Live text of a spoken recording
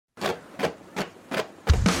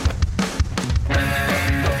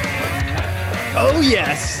Oh,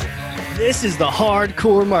 yes. This is the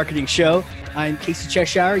Hardcore Marketing Show. I'm Casey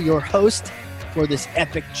Cheshire, your host for this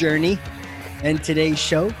epic journey. And today's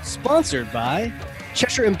show, sponsored by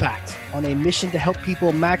Cheshire Impact, on a mission to help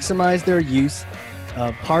people maximize their use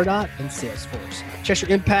of Pardot and Salesforce.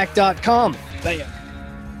 CheshireImpact.com. Bam.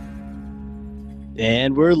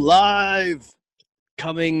 And we're live,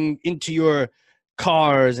 coming into your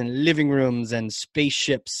cars and living rooms and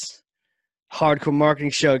spaceships. Hardcore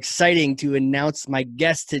Marketing Show. Exciting to announce my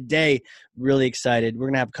guest today. Really excited. We're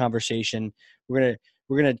gonna have a conversation. We're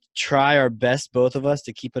gonna try our best, both of us,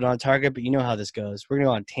 to keep it on target. But you know how this goes. We're gonna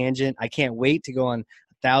go on tangent. I can't wait to go on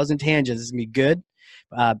 1,000 tangents. This is gonna be good.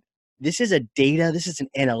 This is a data. This is an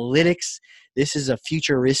analytics. This is a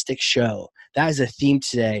futuristic show. That is a theme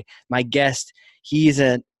today. My guest, he's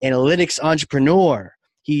an analytics entrepreneur.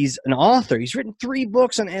 He's an author. He's written 3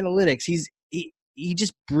 books on analytics. He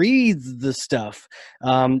just breathes the stuff.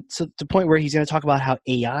 So to the point where he's going to talk about how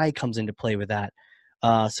AI comes into play with that.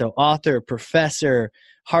 So author, professor,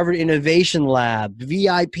 Harvard Innovation Lab,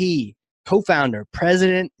 VIP, co-founder,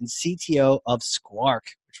 president, and CTO of Squark,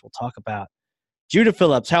 which we'll talk about. Judah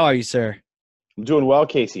Phillips, how are you, sir? I'm doing well,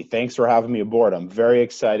 Casey. Thanks for having me aboard. I'm very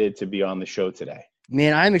excited to be on the show today.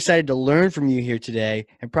 Man, I'm excited to learn from you here today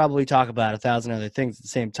and probably talk about 1,000 other things at the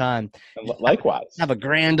same time. Likewise. Have a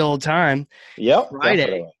grand old time. Yep. Friday.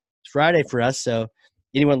 Definitely. It's Friday for us, so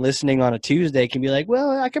anyone listening on a Tuesday can be like, well,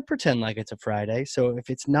 I could pretend like it's a Friday. So if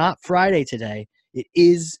it's not Friday today, it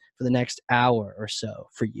is for the next hour or so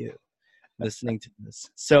for you listening to this.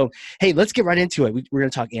 So, hey, let's get right into it. We're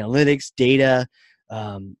going to talk analytics, data,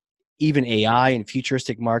 even AI and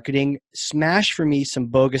futuristic marketing. Smash for me some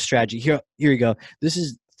bogus strategy. Here you go. This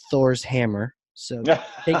is Thor's hammer. So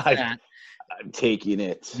take that. I'm taking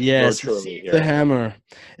it. Yes, the hammer.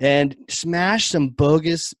 And smash some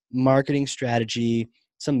bogus marketing strategy,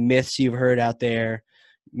 some myths you've heard out there.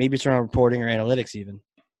 Maybe it's around reporting or analytics even.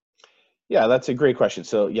 Yeah, that's a great question.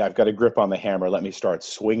 So yeah, I've got a grip on the hammer. Let me start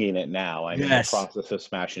swinging it now. I'm in the process of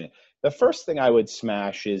smashing it. The first thing I would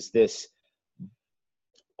smash is this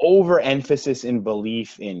overemphasis in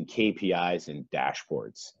belief in KPIs and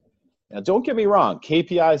dashboards. Now, don't get me wrong,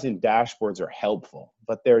 KPIs and dashboards are helpful,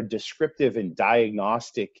 but they're descriptive and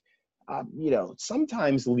diagnostic,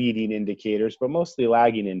 sometimes leading indicators, but mostly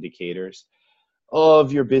lagging indicators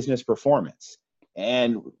of your business performance.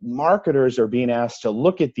 And marketers are being asked to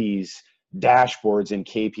look at these dashboards and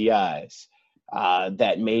KPIs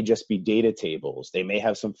that may just be data tables. They may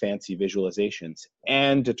have some fancy visualizations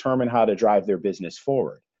and determine how to drive their business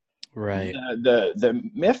forward. Right. The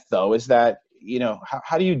myth, though, is that,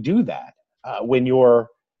 how do you do that when you're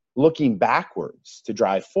looking backwards to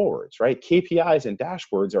drive forwards, right? KPIs and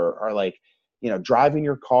dashboards are like, driving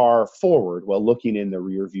your car forward while looking in the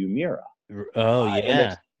rear view mirror. Oh,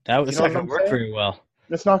 yeah. That's not going to work very well.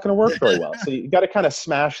 It's not going to work very well. So you got to kind of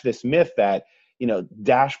smash this myth that,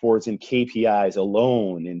 dashboards and KPIs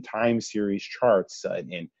alone and time series charts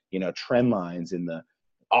and trend lines and the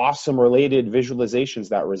awesome related visualizations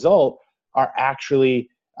that result are actually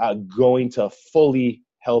going to fully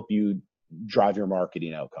help you drive your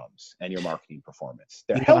marketing outcomes and your marketing performance.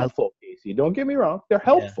 They're helpful, Casey. Don't get me wrong. They're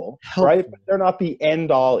helpful, right? But they're not the end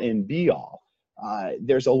all and be all.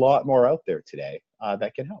 There's a lot more out there today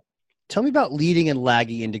that can help. Tell me about leading and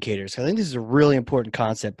lagging indicators. I think this is a really important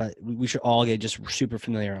concept, but we should all get just super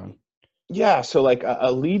familiar on. Yeah. So like a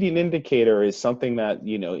leading indicator is something that,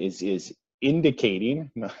 is indicating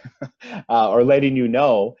or letting you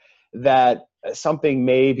know that something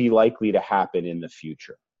may be likely to happen in the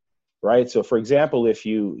future, right? So for example, if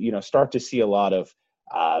you start to see a lot of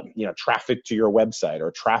traffic to your website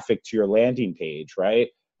or traffic to your landing page, right?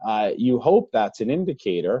 You hope that's an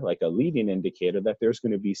indicator, like a leading indicator, that there's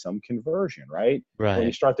going to be some conversion, right? Right. When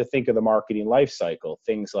you start to think of the marketing life cycle,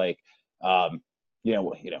 things like, we'll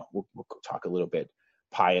talk a little bit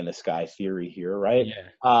pie in the sky theory here, right?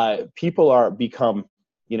 Yeah. People become,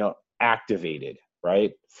 activated,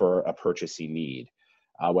 right, for a purchasing need,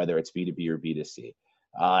 whether it's B2B or B2C.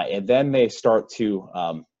 And then they start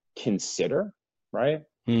to consider, right?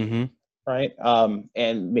 Mm-hmm. Right.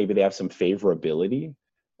 And maybe they have some favorability,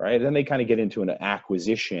 right? And then they kind of get into an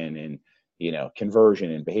acquisition and,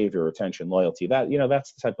 conversion and behavior, retention, loyalty, that's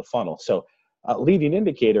the type of funnel. So leading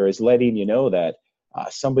indicator is letting you know that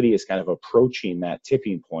somebody is kind of approaching that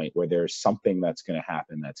tipping point where there's something that's going to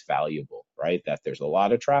happen that's valuable, right? That there's a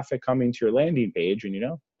lot of traffic coming to your landing page,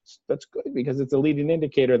 and that's good because it's a leading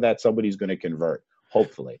indicator that somebody's going to convert,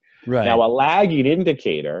 hopefully. Right. Now, a lagging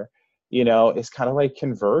indicator, is kind of like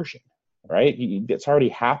conversion, right? It's already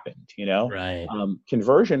happened, Right.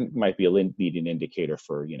 Conversion might be a leading indicator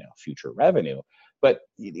for, future revenue. But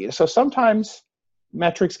so sometimes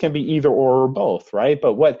metrics can be either or both, right?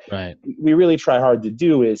 But what Right. we really try hard to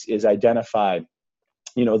do is identify,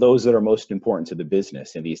 those that are most important to the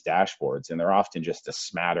business in these dashboards, and they're often just a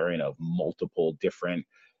smattering of multiple different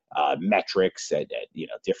metrics at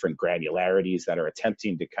different granularities that are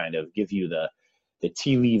attempting to kind of give you the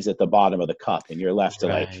tea leaves at the bottom of the cup, and you're left to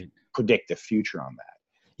like Right. predict the future on that.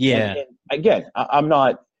 Yeah. And again, I'm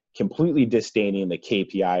not completely disdaining the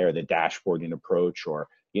KPI or the dashboarding approach, or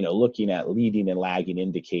looking at leading and lagging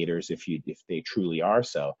indicators if they truly are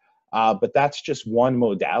so. But that's just one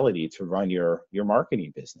modality to run your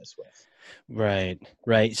marketing business with. Right.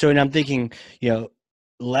 Right. So, and I'm thinking,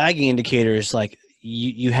 lagging indicators, like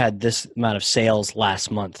you had this amount of sales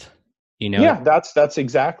last month, Yeah, that's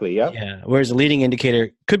exactly. Yep. Yeah. Whereas a leading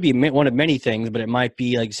indicator could be one of many things, but it might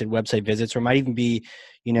be, like you said, website visits, or it might even be,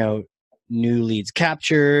 new leads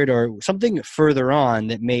captured, or something further on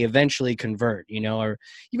that may eventually convert, or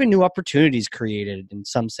even new opportunities created in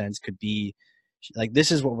some sense could be like, this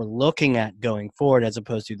is what we're looking at going forward, as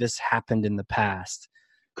opposed to this happened in the past.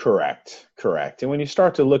 Correct. And when you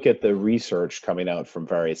start to look at the research coming out from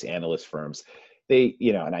various analyst firms, they,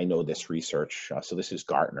 and I know this research, so this is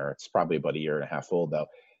Gartner, it's probably about a year and a half old though,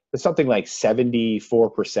 but something like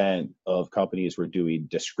 74% of companies were doing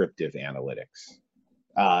descriptive analytics.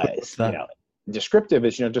 What's that? Descriptive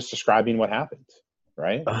is, just describing what happened,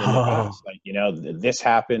 right? In the Oh, past, like, this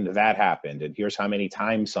happened, that happened, and here's how many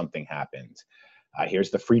times something happened.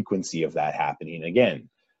 Here's the frequency of that happening again.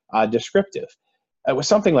 Descriptive. It was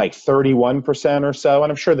something like 31% or so,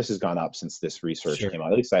 and I'm sure this has gone up since this research sure. came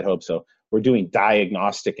out. At least I'd hope so. We're doing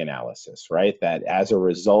diagnostic analysis, right? That as a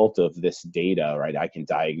result of this data, right, I can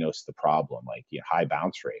diagnose the problem, like high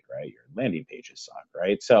bounce rate, right? Your landing pages suck,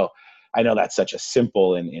 right? So I know that's such a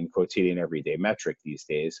simple and quotidian everyday metric these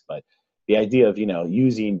days, but the idea of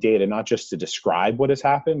using data not just to describe what has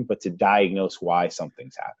happened, but to diagnose why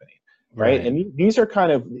something's happening. Right. Right. And these are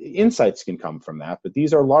kind of insights can come from that, but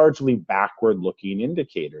these are largely backward looking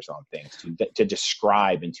indicators on things to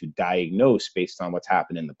describe and to diagnose based on what's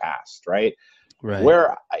happened in the past. Right. Right.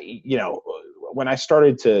 Where, when I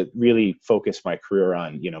started to really focus my career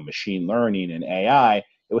on, machine learning and AI,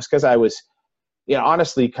 it was because I was,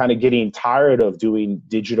 honestly kind of getting tired of doing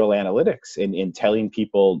digital analytics and telling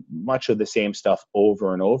people much of the same stuff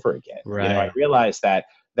over and over again. I Right. realized that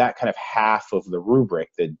kind of half of the rubric,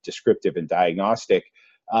 the descriptive and diagnostic,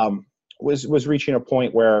 was reaching a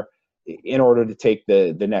point where, in order to take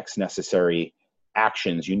the next necessary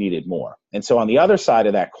actions, you needed more. And so on the other side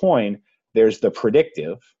of that coin, there's the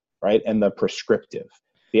predictive, right, and the prescriptive.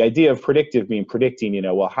 The idea of predictive being predicting,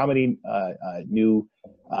 well, how many new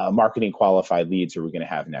marketing qualified leads are we going to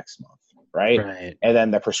have next month, right? Right. And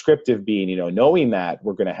then the prescriptive being, knowing that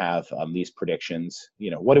we're going to have these predictions,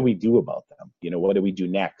 what do we do about them? What do we do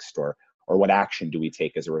next, or what action do we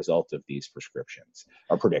take as a result of these prescriptions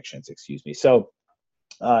or predictions, excuse me. So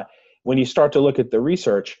when you start to look at the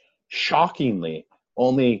research, shockingly,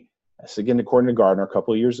 only, again, according to Gartner, a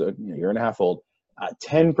couple of years, a year and a half old,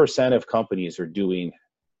 10% of companies are doing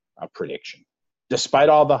a prediction, despite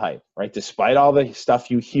all the hype, right? Despite all the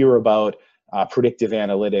stuff you hear about predictive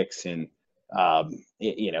analytics and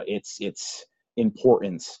its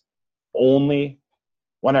importance, only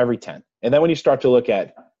 1 every 10. And then when you start to look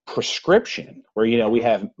at prescription, where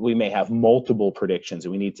we may have multiple predictions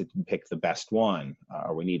and we need to pick the best one,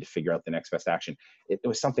 or we need to figure out the next best action, it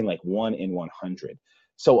was something like 1 in 100.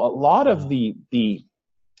 So a lot of the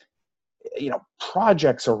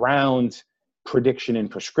projects around prediction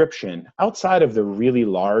and prescription outside of the really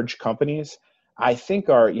large companies, I think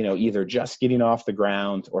are, either just getting off the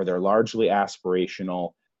ground, or they're largely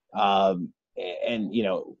aspirational. And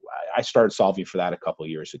I started solving for that a couple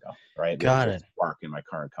of years ago, right? Got With it. Spark in my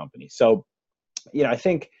current company. So, I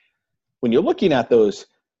think when you're looking at those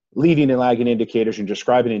leading and lagging indicators and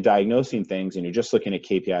describing and diagnosing things, and you're just looking at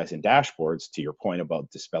KPIs and dashboards, to your point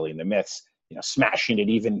about dispelling the myths, smashing it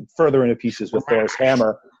even further into pieces with Thor's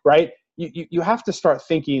hammer, right? You have to start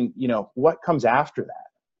thinking, what comes after that,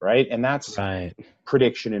 right? And that's Right.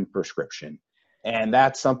 prediction and prescription. And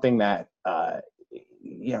that's something that,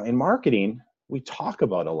 in marketing, we talk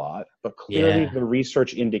about a lot, but clearly Yeah. the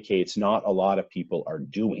research indicates not a lot of people are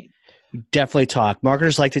doing. Definitely talk.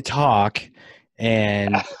 Marketers like to talk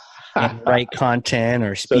and write content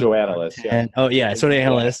or So speak do analysts, yeah. content. Oh yeah, so do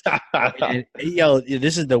analysts. Yeah. And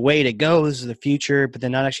this is the way to go. This is the future, but they're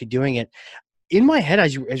not actually doing it. In my head,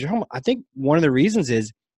 as you're home, I think one of the reasons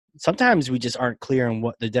is sometimes we just aren't clear on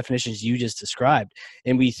what the definitions you just described,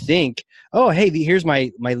 and we think, oh, hey, here's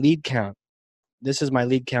my lead count. This is my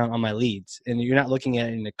lead count on my leads, and you're not looking at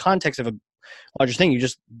it in the context of a larger thing. You're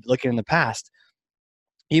just looking in the past.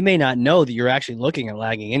 you may not know that you're actually looking at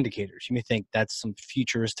lagging indicators. You may think that's some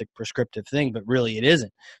futuristic prescriptive thing, but really it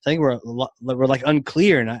isn't. So I think we're like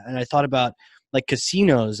unclear. And I thought about like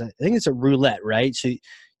casinos. I think it's a roulette, right? So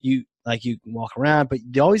you can walk around, but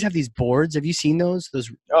they always have these boards. Have you seen those?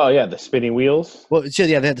 Oh yeah, the spinning wheels. Well, so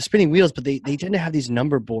yeah, they have the spinning wheels, but they tend to have these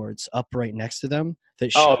number boards up right next to them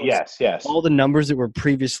that Oh shows yes. all the numbers that were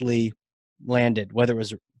previously landed, whether it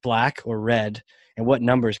was black or red, and what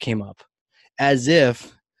numbers came up, as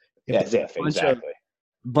if As if exactly.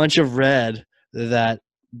 bunch of red that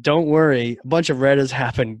don't worry, a bunch of red has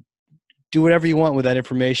happened. Do whatever you want with that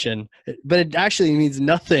information, but it actually means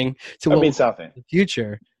nothing to That what will means happen something. in the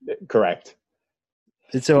future. Correct.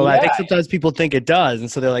 And so I think Yeah, sometimes people think it does, and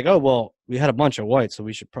so they're like, "Oh, well, we had a bunch of white, so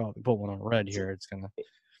we should probably put one on red here. It's gonna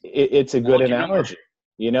it's a good log your number." analogy.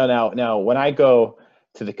 Now when I go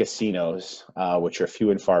to the casinos, which are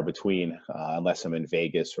few and far between, unless I'm in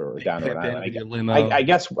Vegas or down Rhode Pip in Island, with your limo. I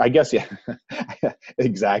guess, yeah,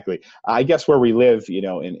 exactly. I guess where we live,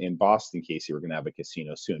 in Boston, Casey, we're going to have a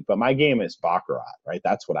casino soon. But my game is Baccarat, right?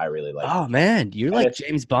 That's what I really like. Oh man, you're And like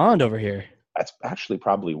James Bond over here. that's actually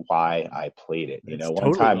probably why I played it. That's One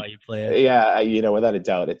totally time, why you play it. yeah, without a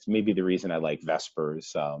doubt, it's maybe the reason I like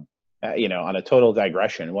Vespers. On a total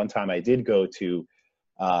digression, one time I did go to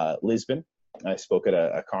Lisbon. I spoke at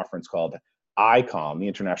a conference called ICOM, the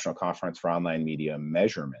International Conference for Online Media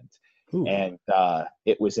Measurement. Ooh. And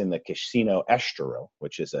it was in the Casino Estoril,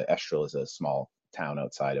 which is Estoril is a small town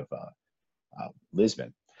outside of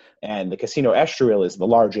Lisbon. And the Casino Estoril is the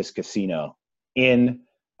largest casino in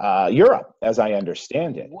Europe, as I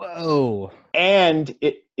understand it. Whoa. And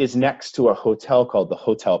it is next to a hotel called the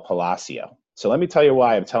Hotel Palacio. So let me tell you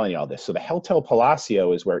why I'm telling you all this. So the Hotel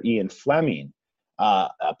Palacio is where Ian Fleming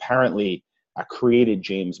apparently created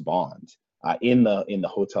James Bond in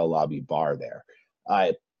the hotel lobby bar there.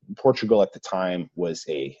 Portugal at the time was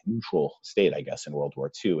a neutral state, I guess, in World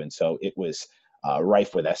War II, and so it was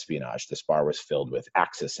rife with espionage. This bar was filled with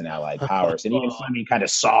Axis and Allied powers, and Ian Fleming kind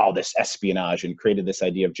of saw this espionage and created this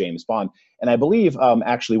idea of James Bond. And I believe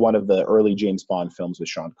actually one of the early James Bond films with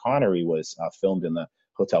Sean Connery was filmed in the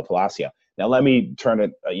Hotel Palacio. Now let me turn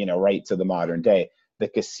it right to the modern day. The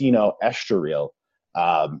Casino Estoril.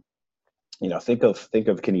 Can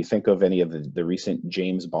you think of any of the recent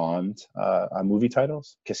James Bond movie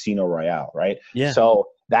titles? Casino Royale, right? Yeah. So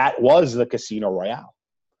that was the Casino Royale.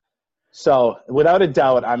 So without a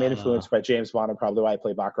doubt, I'm influenced by James Bond and probably why I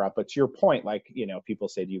play Baccarat. But to your point, people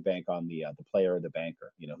say, do you bank on the player or the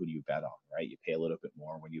banker? Who do you bet on, right? You pay a little bit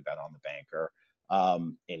more when you bet on the banker.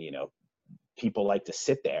 And people like to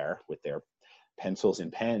sit there with their pencils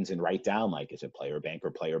and pens and write down, like, is it player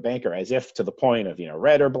banker, as if to the point of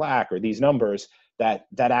red or black or these numbers that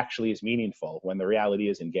actually is meaningful, when the reality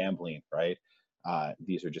is in gambling, right?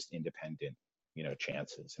 These are just independent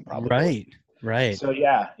chances and probability. Right. So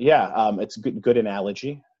yeah, it's good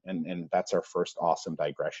analogy, and that's our first awesome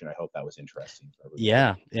digression. I hope that was interesting for everybody.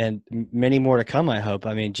 Yeah, and many more to come, I hope.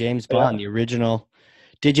 I mean, James Bond, the original.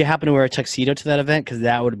 Did you happen to wear a tuxedo to that event? Because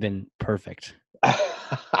that would have been perfect.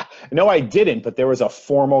 No, I didn't, but there was a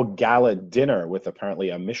formal gala dinner with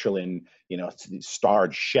apparently a Michelin,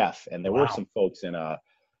 starred chef, and there were some folks in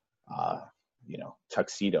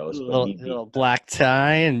tuxedos, little black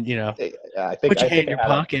tie, and I think put your hand in your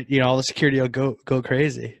pocket. All the security will go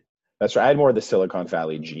crazy. That's right. I had more of the Silicon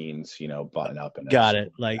Valley jeans, button up and got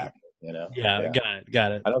it. Like, back, yeah,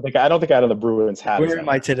 got it. I don't think I had on the Bruins hat. Where am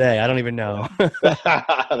I today? I don't even know.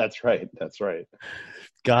 That's right.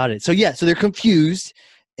 Got it. So yeah, so they're confused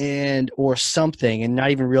or something, and not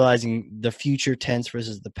even realizing the future tense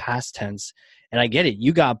versus the past tense. And I get it.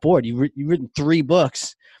 You got bored. You've written 3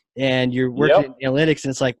 books, and you're working in analytics, and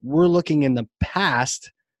it's like, we're looking in the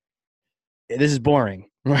past. This is boring,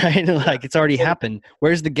 right? Like, it's already happened.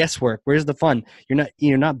 Where's the guesswork? Where's the fun?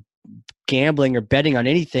 You're not gambling or betting on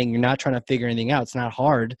anything. You're not trying to figure anything out. It's not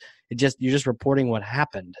hard. You're just reporting what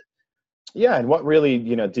happened. Yeah, and what really,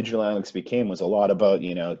 digital analytics became was a lot about,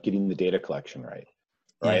 getting the data collection right?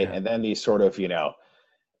 Yeah. And then these sort of,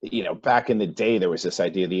 back in the day, there was this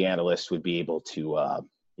idea the analyst would be able to,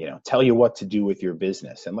 tell you what to do with your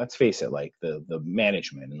business. And let's face it, like the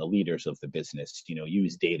management and the leaders of the business,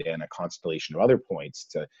 use data and a constellation of other points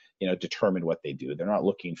to, determine what they do. They're not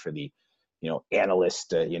looking for the,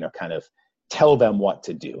 analyst to, kind of tell them what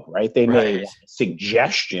to do, right? They may want a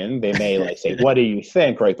suggestion. They may say, what do you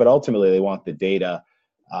think, right? But ultimately, they want the data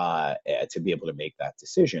to be able to make that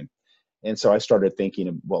decision. And so I started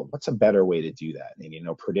thinking, well, what's a better way to do that? And,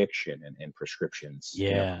 prediction and prescriptions,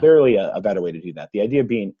 clearly a better way to do that. The idea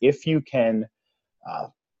being, if you can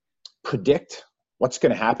predict what's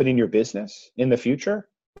going to happen in your business in the future,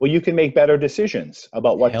 well, you can make better decisions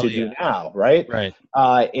about what Hell to yeah. do now, right? Right.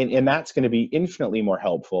 And that's going to be infinitely more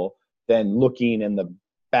helpful than looking in the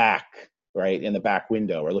back, right, in the back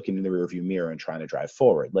window, or looking in the rearview mirror and trying to drive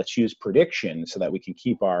forward. Let's use prediction so that we can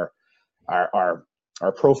keep our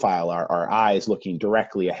profile, our eyes looking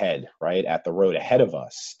directly ahead, right, at the road ahead of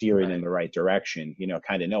us, steering in the right direction,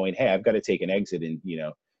 kind of knowing, hey, I've got to take an exit in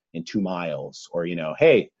 2 miles, or,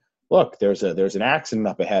 hey, look, there's an accident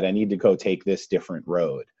up ahead. I need to go take this different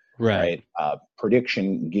road. Right. Right.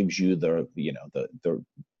 Prediction gives you the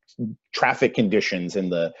traffic conditions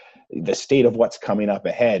and the state of what's coming up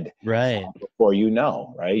ahead. Right. Before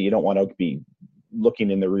right? You don't want to be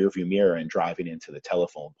looking in the rearview mirror and driving into the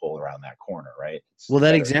telephone pole around that corner, right? Well,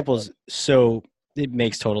 that example is so it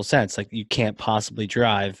makes total sense. Like, you can't possibly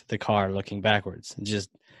drive the car looking backwards. It's just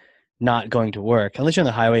not going to work unless you're on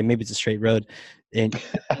the highway. Maybe it's a straight road in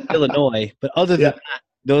Illinois, but other than that,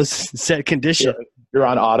 those set conditions. You're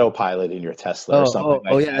on autopilot in your Tesla or something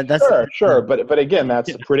like that. That's sure. But again,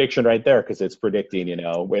 that's prediction right there, because it's predicting,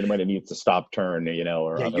 when it needs to stop, turn,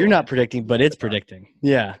 or you're not predicting, but it's predicting.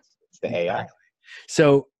 Yeah. It's the AI.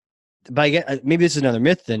 So, maybe this is another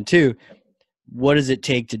myth then too. What does it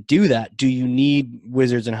take to do that? Do you need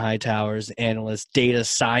wizards and high towers, analysts, data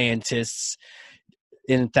scientists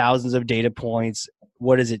in thousands of data points?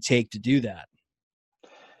 What does it take to do that?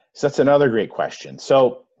 So that's another great question.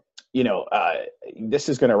 So, this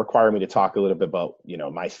is going to require me to talk a little bit about,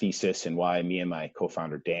 my thesis and why me and my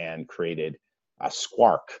co-founder Dan created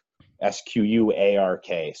Squark,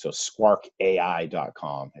 SQUARK. So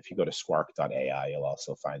squarkai.com. If you go to squark.ai, you'll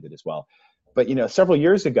also find it as well. But, several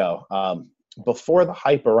years ago, before the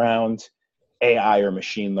hype around AI or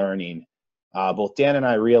machine learning, both Dan and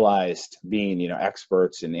I realized, being,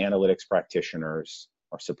 experts and analytics practitioners,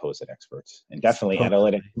 or supposed experts, and definitely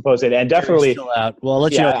analytics, supposed, and definitely still out. Well, I'll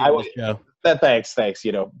let you know. Thanks.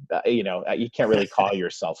 You can't really call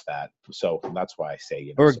yourself that, so that's why I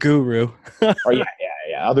say, or a guru. Or yeah.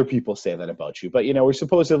 Other people say that about you, but we're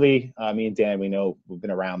supposedly, me and Dan, we've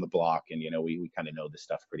been around the block, and we kind of know this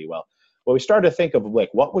stuff pretty well. Well, we started to think of, like,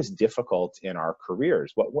 what was difficult in our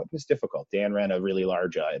careers. What was difficult? Dan ran a really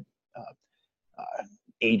large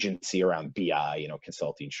agency around BI,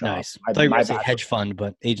 consulting shop. Nice. I thought you were going to say hedge fund,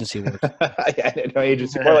 but agency works. No,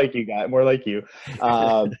 agency, more like you guys, more like you.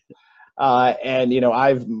 And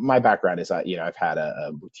my background is, I've had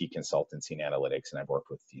a boutique consultancy in analytics, and I've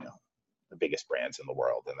worked with the biggest brands in the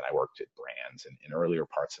world, and then I worked at brands in earlier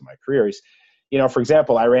parts of my careers. For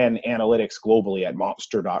example, I ran analytics globally at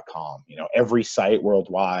monster.com, every site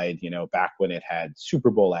worldwide, back when it had Super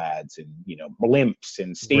Bowl ads, and, blimps,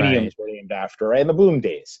 and stadiums were named after, right? In the boom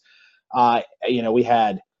days. We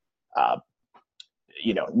had,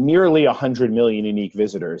 nearly 100 million unique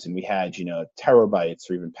visitors, and we had, terabytes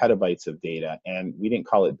or even petabytes of data, and we didn't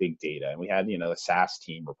call it big data. And we had, the SaaS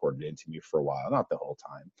team reported into me for a while, not the whole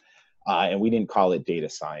time. And we didn't call it data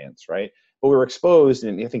science, right? But we were exposed,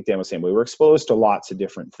 and I think Dan was saying, we were exposed to lots of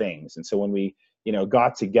different things. And so when we,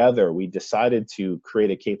 got together, we decided to create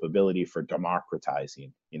a capability for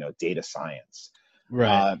democratizing, data science.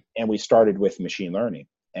 Right. And we started with machine learning.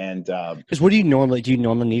 And because do you normally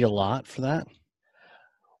need a lot for that?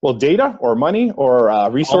 Well, data or money or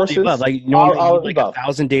resources? All like, normally you need like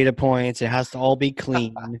 1,000 data points. It has to all be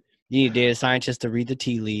clean. You need a data scientist to read the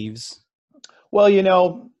tea leaves. Well,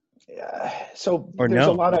 so there's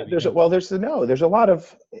a lot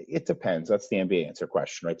of, it depends. That's the MBA answer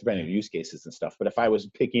question, right? Depending on use cases and stuff. But if I was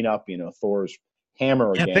picking up, Thor's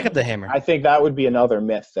hammer again, pick up the hammer. I think that would be another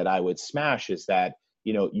myth that I would smash, is that,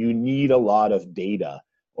 you need a lot of data,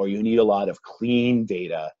 or you need a lot of clean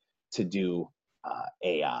data to do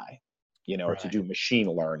AI, or to do machine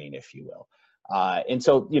learning, if you will. And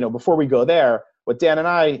so, before we go there, what Dan and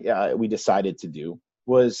I, we decided to do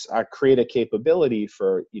was create a capability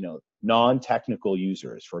for, non-technical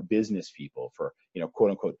users, for business people, for, quote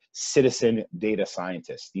unquote, citizen data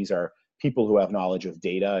scientists. These are people who have knowledge of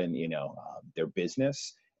data and, their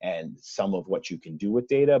business and some of what you can do with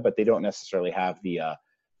data, but they don't necessarily have the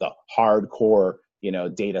hardcore,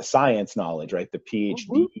 data science knowledge, right? The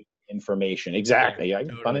PhD information. Exactly. Yeah,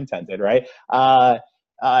 totally. Pun intended, right?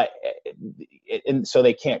 And so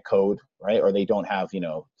they can't code, right? Or they don't have,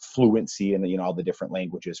 fluency in all the different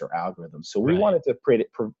languages or algorithms. So we wanted to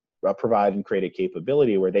provide and create a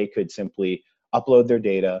capability where they could simply upload their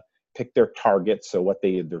data, pick their targets, so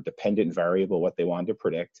their dependent variable, what they wanted to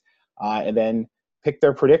predict, and then pick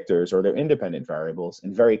their predictors or their independent variables,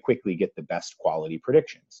 and very quickly get the best quality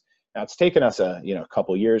predictions. Now, it's taken us a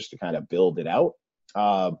couple years to kind of build it out,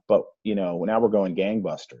 but now we're going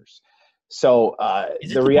gangbusters. So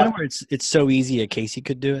is it the one where it's so easy a Casey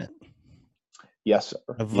could do it? Yes, sir.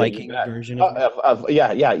 A Yeah, you Viking bet. version of me?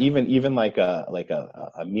 Yeah. Even like a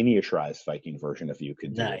miniaturized Viking version of you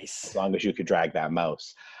could do it as Nice. long as you could drag that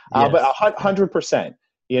mouse. But Yes. 100%.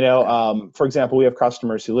 Okay. For example, we have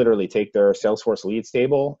customers who literally take their Salesforce leads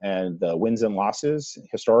table and the wins and losses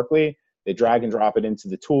historically, they drag and drop it into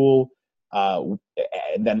the tool. Uh,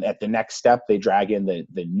 and then at the next step, they drag in the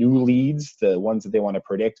new leads, the ones that they want to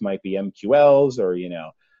predict might be MQLs or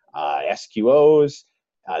SQOs,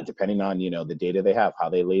 depending on the data they have, how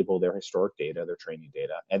they label their historic data, their training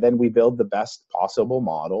data, and then we build the best possible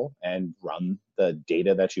model and run the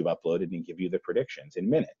data that you've uploaded and give you the predictions in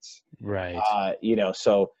minutes. Right.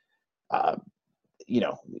 So uh,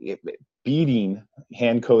 beating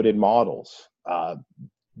hand coded models,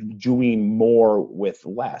 doing more with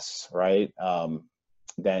less, right?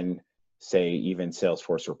 Than say even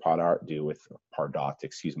Salesforce or Pardot do with Pardot.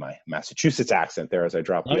 Excuse my Massachusetts accent there as I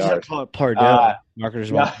drop I the was gonna R's. call it Pardo. Uh,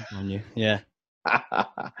 Marketers no, won't pick on you. Yeah.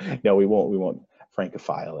 no, we won't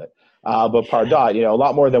francophile it. But Yeah. Pardot, a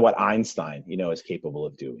lot more than what Einstein, is capable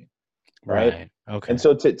of doing, right? Right. And Okay.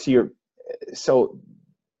 so so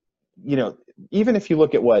even if you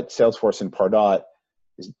look at what Salesforce and Pardot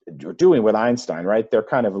are doing with Einstein, right? They're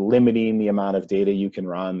kind of limiting the amount of data you can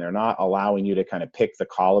run. They're not allowing you to kind of pick the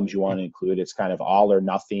columns you want to include. It's kind of all or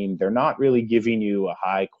nothing. They're not really giving you a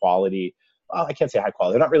high quality, well, I can't say high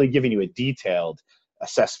quality. They're not really giving you a detailed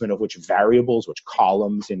assessment of which variables, which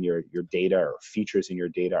columns in your data or features in your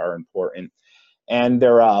data are important. And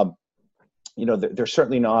they're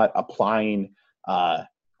certainly not applying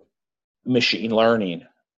machine learning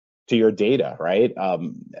to your data, right?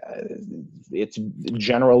 It's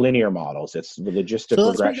general linear models. It's the logistic So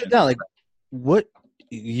let's break it regression. down. Like, what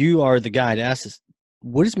you are the guy to ask this.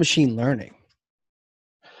 What is machine learning?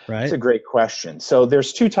 It's Right. a great question. So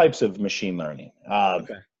there's two types of machine learning.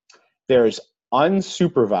 Okay. There's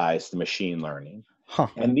unsupervised machine learning, Huh.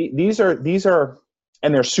 and these are,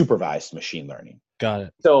 and there's supervised machine learning. Got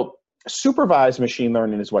it. So supervised machine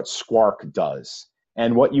learning is what Squark does,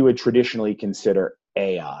 and what you would traditionally consider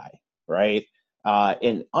AI, right?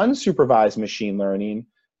 In unsupervised machine learning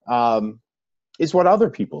is what other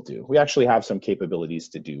people do. We actually have some capabilities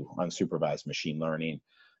to do unsupervised machine learning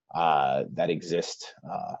that exist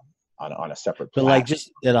on a separate But like platform.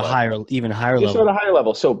 just at a But even higher just at level. a higher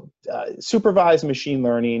level. So supervised machine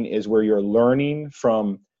learning is where you're learning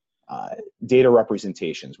from data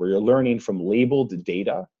representations, where you're learning from labeled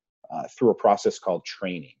data through a process called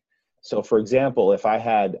training. So for example, if I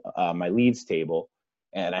had my leads table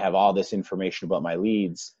and I have all this information about my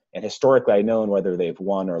leads, and historically I've known whether they've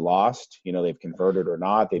won or lost, they've converted or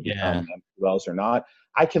not, they've Yeah. become MQLs or not,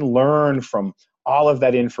 I can learn from all of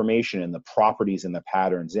that information and the properties and the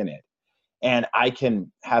patterns in it. And I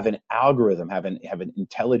can have an algorithm, have an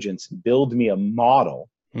intelligence build me a model,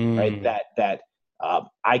 right? Mm. That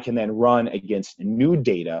I can then run against new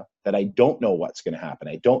data that I don't know what's going to happen.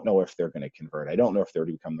 I don't know if they're going to convert. I don't know if they're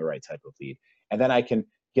to become the right type of lead. And then I can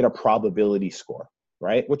get a probability score,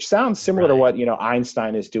 right? Which sounds similar to Right. what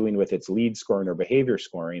Einstein is doing with its lead scoring or behavior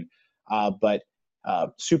scoring, but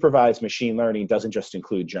supervised machine learning doesn't just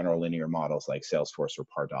include general linear models like Salesforce or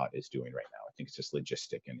Pardot is doing right now. I think it's just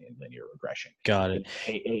logistic and linear regression. Got it.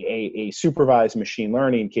 A supervised machine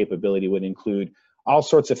learning capability would include all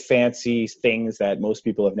sorts of fancy things that most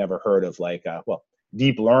people have never heard of, like,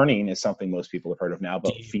 deep learning is something most people have heard of now,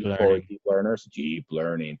 but Deep feed forward learning. deep learners, deep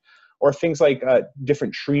learning, or things like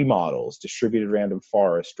different tree models, distributed random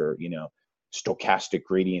forest, or, stochastic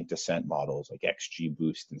gradient descent models like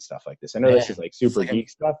XGBoost and stuff like this. I know this is Man, like it's super like geek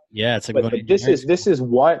stuff, yeah, it's like but going to this engineering is school.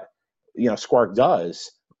 what Squark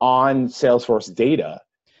does on Salesforce data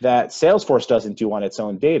that Salesforce doesn't do on its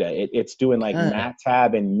own data. It's doing like Got it.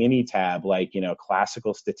 MATLAB and Minitab, like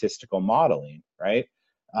classical statistical modeling, right?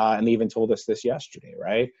 And they even told us this yesterday,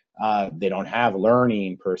 right? They don't have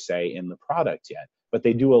learning per se in the product yet, but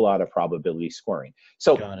they do a lot of probability scoring.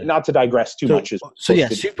 So Got it. not to digress too So much, is so yeah,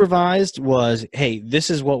 supervised was, hey, this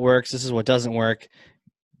is what works, this is what doesn't work.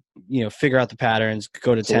 Figure out the patterns,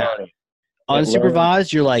 go to town. learning. Learning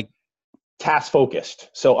Unsupervised, you're like task focused.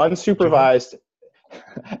 So unsupervised,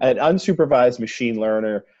 an unsupervised machine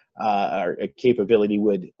learner or a capability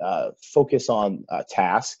would focus on a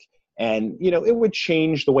task, and it would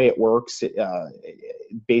change the way it works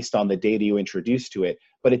based on the data you introduce to it,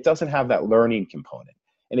 but it doesn't have that learning component.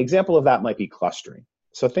 An example of that might be clustering.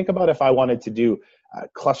 So think about if I wanted to do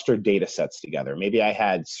clustered data sets together. Maybe I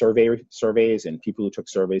had surveys and people who took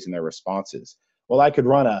surveys and their responses. Well, I could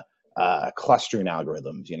run a clustering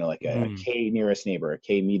algorithms, like a k nearest neighbor, a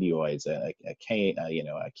k meteoids, a k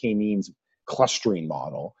a k means clustering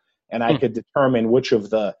model, and I could determine which of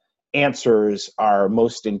the answers are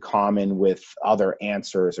most in common with other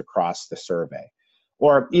answers across the survey.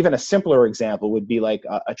 Or even a simpler example would be like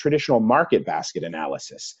a traditional market basket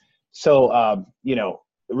analysis. So,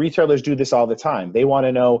 retailers do this all the time. They want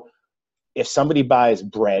to know, if somebody buys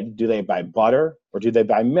bread, do they buy butter or do they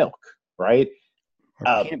buy milk, right?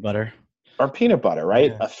 Or peanut butter. Or peanut butter,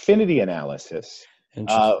 right? Yeah. Affinity analysis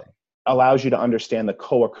allows you to understand the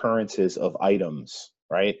co-occurrences of items,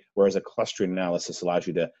 right? Whereas a clustering analysis allows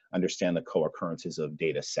you to understand the co-occurrences of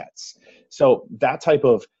data sets. So that type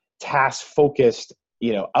of task-focused,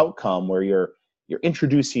 outcome where you're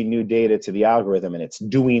introducing new data to the algorithm and it's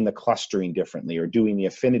doing the clustering differently or doing the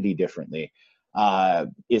affinity differently,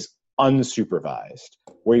 is unsupervised,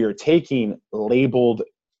 where you're taking labeled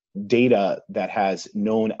data that has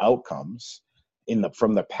known outcomes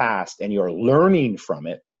from the past and you're learning from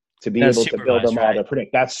it to be able to build a model to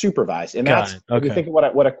predict. That's supervised. And that's, if you think of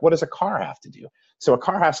what does a car have to do? So a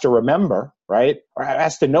car has to remember, right? Or it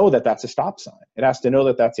has to know that that's a stop sign. It has to know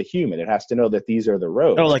that that's a human. It has to know that these are the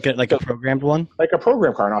roads. Oh, like a programmed one? Like a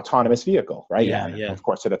programmed car, an autonomous vehicle, right? Yeah. Of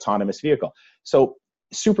course, an autonomous vehicle. So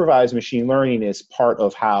supervised machine learning is part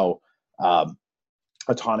of how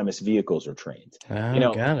autonomous vehicles are trained.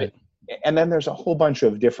 Got it. And then there's a whole bunch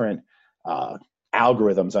of different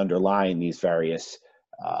algorithms underlying these various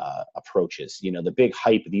approaches. The big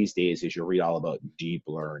hype these days is you read all about deep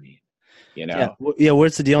learning. Yeah.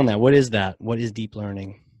 What's the deal on that? What is that? What is deep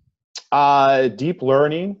learning? Deep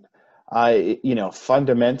learning,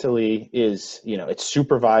 fundamentally is, it's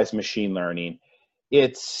supervised machine learning.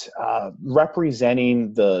 It's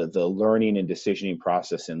representing the learning and decisioning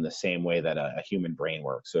process in the same way that a human brain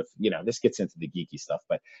works. So if, this gets into the geeky stuff,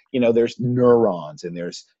 but, there's neurons and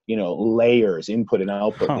there's, layers, input and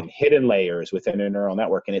output, and hidden layers within a neural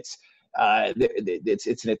network. And it's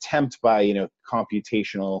an attempt by,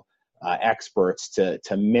 computational experts to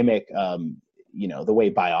mimic, the way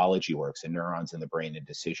biology works and neurons in the brain and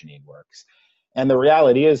decisioning works. And the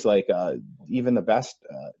reality is, like, even the best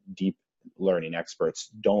deep learning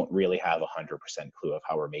experts don't really have 100% clue of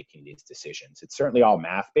how we're making these decisions. It's certainly all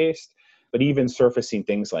math-based, but even surfacing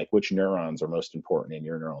things like which neurons are most important in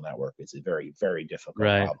your neural network is a very, very difficult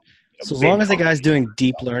problem. So as long as the guys doing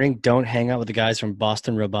deep learning don't hang out with the guys from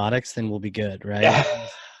Boston Robotics, then we'll be good, right?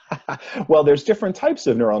 Well, there's different types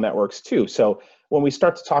of neural networks too. So when we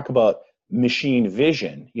start to talk about machine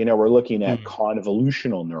vision, we're looking at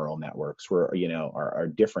convolutional neural networks where, are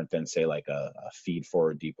different than, say, like a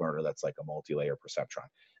feed-forward deep learner that's like a multi-layer perceptron.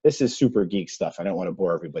 This is super geek stuff. I don't want to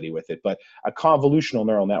bore everybody with it, but a convolutional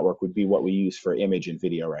neural network would be what we use for image and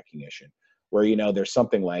video recognition, where, there's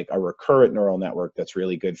something like a recurrent neural network that's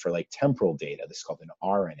really good for like temporal data. This is called an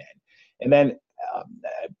RNN. And then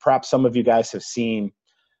perhaps some of you guys have seen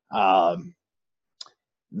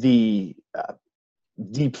the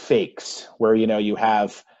deep fakes where, you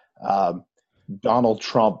have Donald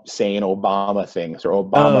Trump saying Obama things or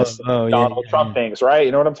Obama saying Donald Trump things, right?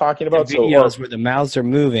 You know what I'm talking about? The videos where the mouths are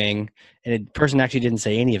moving and a person actually didn't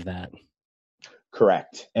say any of that.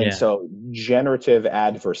 Correct. And so generative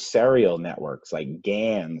adversarial networks like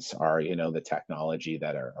GANs are, the technology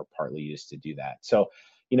that are partly used to do that. So,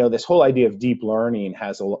 this whole idea of deep learning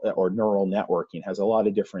or neural networking has a lot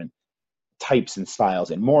of different types and styles,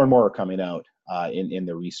 and more are coming out in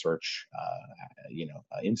the research,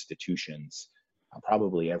 institutions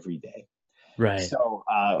probably every day. Right. So,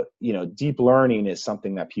 deep learning is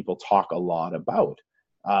something that people talk a lot about.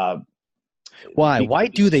 Why? Why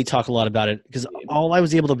do they talk a lot about it? Because all I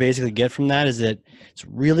was able to basically get from that is that it's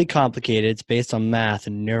really complicated. It's based on math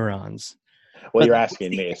and neurons. Well, you're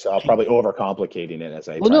asking me, so I'll probably overcomplicating it as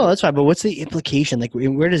I. Well, no, that's fine. But what's the implication? Like,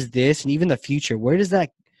 where does this and even the future? Where does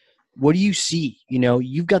that? What do you see?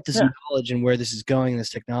 You've got this knowledge and where this is going, this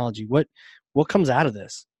technology. What comes out of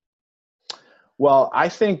this? Well, I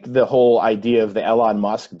think the whole idea of the Elon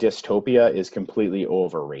Musk dystopia is completely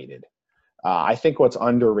overrated. I think what's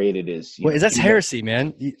underrated is that's heresy,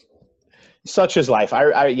 man. Such is life.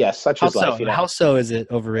 Such is life. How so is it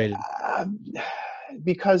overrated?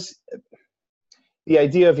 Because the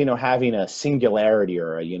idea of having a singularity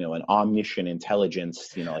or an omniscient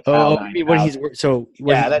intelligence, like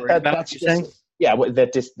that's saying? Yeah, the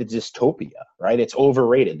dystopia, right? It's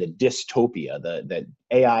overrated. The dystopia, that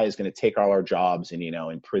AI is going to take all our jobs and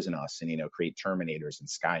imprison us and create Terminators and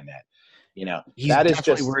Skynet. He's that is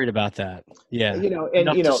definitely just worried about that. Yeah, and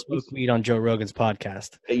to smoke weed on Joe Rogan's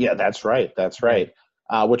podcast. Yeah, that's right. That's right.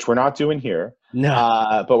 Which we're not doing here.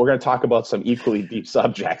 No, but we're going to talk about some equally deep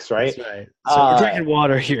subjects, right? That's right. So we're drinking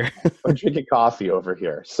water here. We're drinking coffee over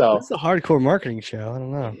here. So it's a hardcore marketing show. I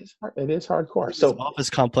don't know. It is hardcore. So Office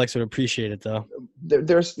Complex would appreciate it, though.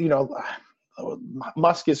 There's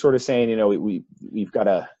Musk is sort of saying, we've got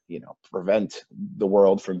to, prevent the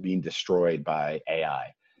world from being destroyed by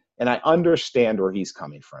AI. And I understand where he's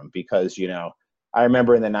coming from because, I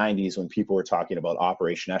remember in the 90s when people were talking about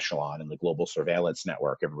Operation Echelon and the global surveillance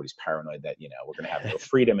network, everybody's paranoid that, we're going to have no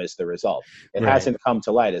freedom as the result. It hasn't come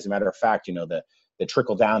to light. As a matter of fact, the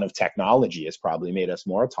trickle down of technology has probably made us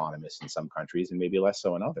more autonomous in some countries and maybe less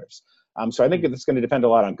so in others. So I think it's going to depend a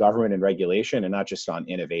lot on government and regulation and not just on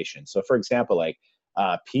innovation. So for example, like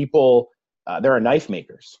people, there are knife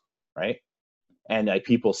makers, right? And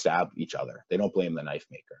people stab each other. They don't blame the knife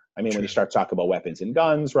maker. I mean, when you start talking about weapons and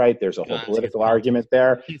guns, right, there's a whole political argument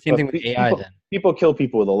there. Same thing with AI then. People kill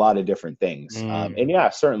people with a lot of different things. And yeah,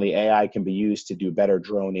 certainly AI can be used to do better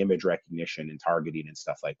drone image recognition and targeting and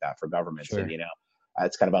stuff like that for governments. And,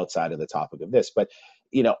 it's kind of outside of the topic of this. But,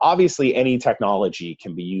 obviously any technology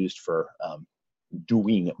can be used for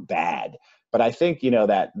doing bad. But I think,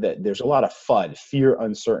 that there's a lot of FUD, fear,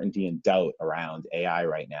 uncertainty, and doubt around AI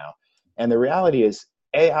right now. And the reality is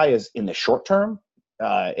AI is in the short term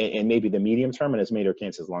and maybe the medium term, and as Maynard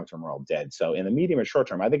Keynes says, long term, we're all dead. So in the medium and short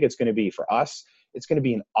term, I think it's going to be, for us, it's going to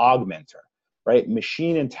be an augmenter, right?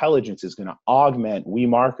 Machine intelligence is going to augment we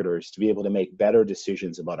marketers to be able to make better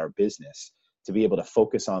decisions about our business, to be able to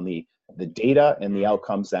focus on the data and the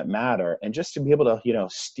outcomes that matter, and just to be able to,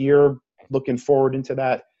 steer looking forward into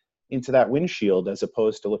that windshield as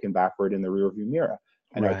opposed to looking backward in the rearview mirror.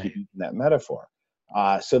 And I keep using that metaphor.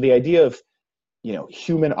 So the idea of,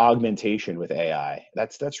 human augmentation with AI,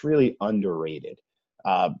 that's really underrated.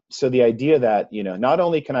 So the idea that, not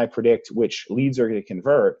only can I predict which leads are going to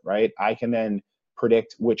convert, right? I can then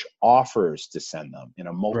predict which offers to send them in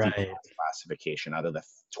a multi-class classification out of the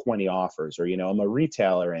 20 offers. Or, I'm a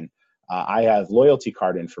retailer and I have loyalty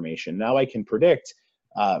card information. Now I can predict,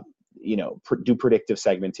 do predictive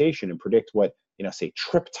segmentation and predict what, say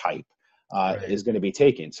trip type is going to be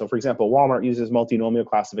taken. So for example, Walmart uses multinomial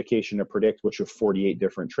classification to predict which of 48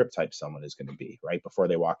 different trip types someone is going to be right before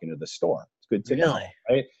they walk into the store. It's good to know,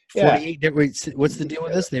 right? 48 different, what's the deal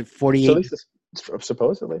with this? They have 48. So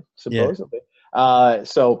supposedly.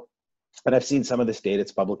 And I've seen some of this data.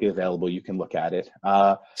 It's publicly available. You can look at it.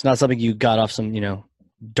 It's not something you got off some,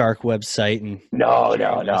 dark website and no.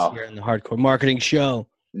 Here in the hardcore marketing show.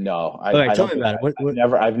 No, Tell me about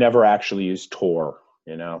it. I've never actually used Tor.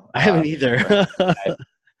 I haven't either.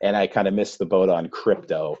 and I kind of missed the boat on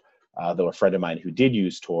crypto, though a friend of mine who did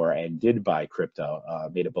use Tor and did buy crypto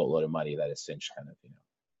made a boatload of money that has since kind of,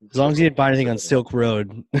 as long as you didn't buy anything on Silk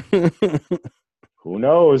Road. Who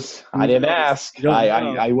knows? I didn't ask.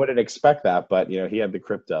 I wouldn't expect that, but he had the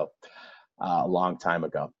crypto a long time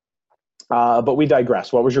ago. But we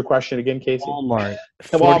digress. What was your question again, Casey? Walmart.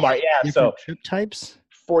 Yeah. So trip types.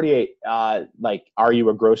 48. Are you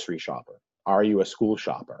a grocery shopper? Are you a school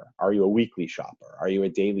shopper? Are you a weekly shopper? Are you a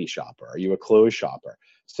daily shopper? Are you a clothes shopper?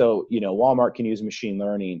 So, Walmart can use machine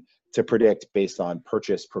learning to predict based on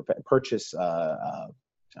purchase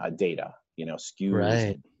data,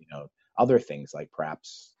 SKUs, other things like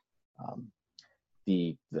perhaps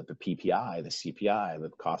the PPI, the CPI, the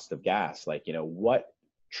cost of gas, what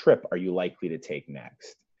trip are you likely to take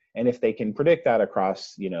next? And if they can predict that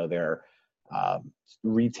across, their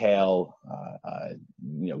retail,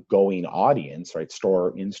 going audience, right?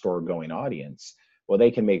 In-store going audience. Well,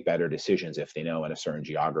 they can make better decisions if they know in a certain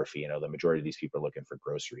geography, the majority of these people are looking for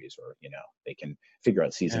groceries, or, they can figure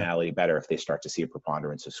out seasonality better if they start to see a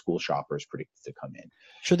preponderance of school shoppers predicted to come in.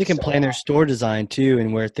 Sure, they can plan their store design too,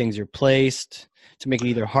 and where things are placed to make it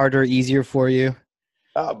either harder or easier for you.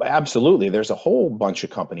 Absolutely. There's a whole bunch of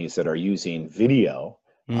companies that are using video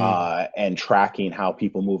and tracking how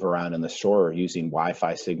people move around in the store using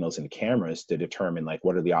Wi-Fi signals and cameras to determine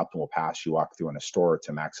what are the optimal paths you walk through in a store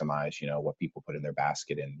to maximize, what people put in their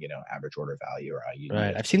basket and, average order value. Or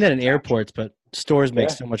right. I've seen that in airports, but stores make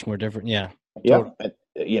so much more different. Yeah. Yeah. Totally.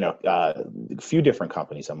 A few different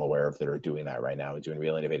companies I'm aware of that are doing that right now and doing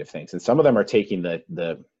real innovative things. And some of them are taking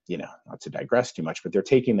the not to digress too much, but they're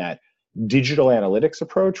taking that digital analytics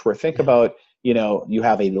approach where think about, you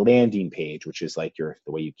have a landing page, which is the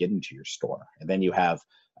way you get into your store. And then you have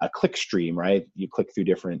a click stream, right? You click through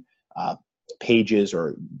different pages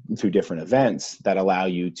or through different events that allow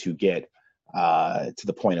you to get to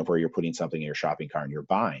the point of where you're putting something in your shopping cart and you're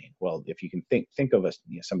buying. Well, if you can think of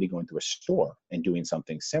somebody going to a store and doing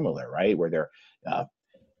something similar, right? Where they're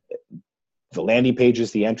the landing page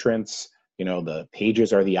is the entrance, the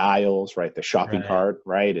pages are the aisles, right? The shopping cart,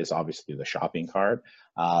 right, is obviously the shopping cart.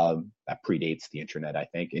 That predates the internet, I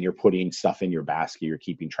think. And you're putting stuff in your basket. You're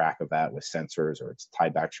keeping track of that with sensors, or it's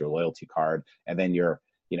tied back to your loyalty card. And then you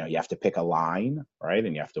have to pick a line, right?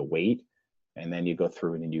 And you have to wait. and then you go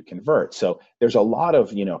through it and you convert. So there's a lot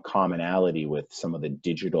of, commonality with some of the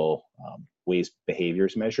digital ways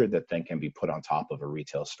behaviors measured that then can be put on top of a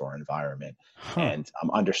retail store environment and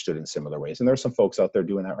understood in similar ways. And there's some folks out there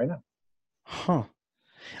doing that right now.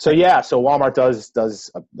 So so Walmart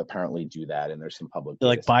does apparently do that, and there's some public data.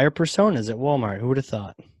 Like buyer personas at Walmart. Who would have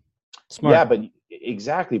thought? Smart. Yeah, but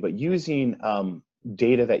exactly. But using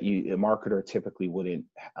data that a marketer typically wouldn't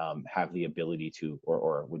have the ability to,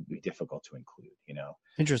 or would be difficult to include.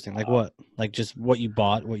 Interesting. Like what? Like just what you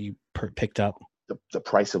bought, what you picked up. The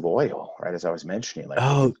price of oil, right? As I was mentioning, like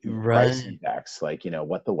right. Price index, like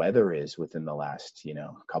what the weather is within the last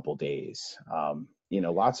couple days.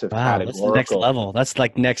 Lots of categorical. That's the next level. That's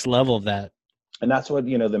like next level of that. And that's what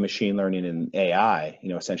the machine learning and AI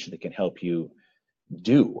essentially can help you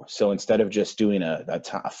do. So instead of just doing a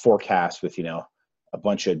forecast with a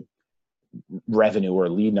bunch of revenue or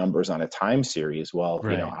lead numbers on a time series,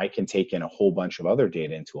 I can take in a whole bunch of other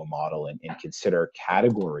data into a model and consider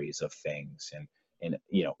categories of things and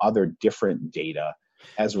other different data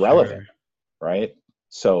as relevant. Right.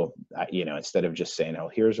 So instead of just saying,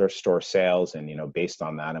 here's our store sales and based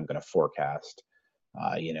on that I'm going to forecast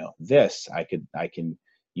this, I can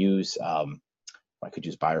use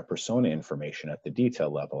buyer persona information at the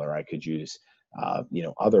detail level, or I could use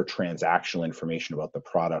other transactional information about the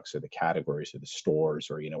products or the categories or the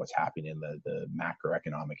stores, or what's happening in the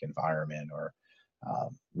macroeconomic environment, or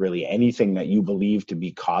really anything that you believe to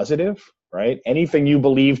be causative, right? Anything you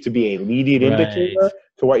believe to be a leading indicator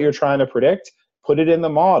to what you're trying to predict, put it in the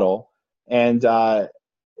model and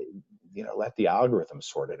let the algorithm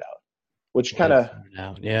sort it out. Which kind of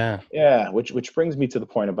which brings me to the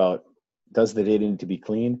point about, does the data need to be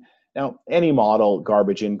clean? Now, any model,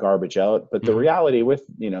 garbage in, garbage out. But the reality with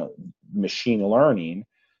machine learning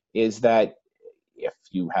is that if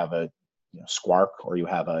you have a Squark, or you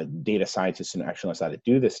have a data scientist who actually knows how to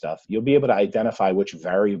do this stuff, you'll be able to identify which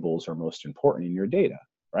variables are most important in your data,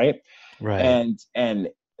 right? Right. And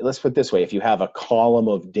let's put it this way: if you have a column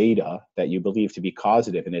of data that you believe to be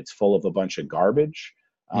causative and it's full of a bunch of garbage,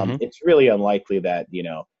 it's really unlikely that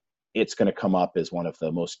it's going to come up as one of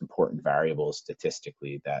the most important variables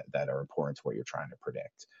statistically that are important to what you're trying to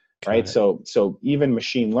predict, right? So even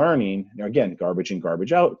machine learning, again, garbage in,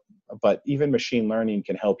 garbage out, but even machine learning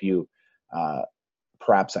can help you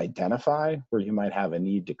perhaps identify where you might have a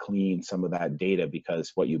need to clean some of that data,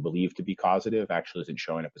 because what you believe to be causative actually isn't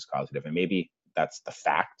showing up as causative, and maybe that's the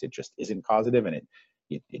fact, it just isn't causative, and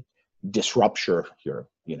it disrupts your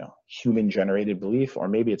human generated belief, or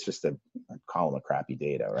maybe it's just a column of crappy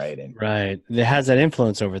data, right? And it has that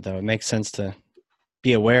influence over it, though. It makes sense to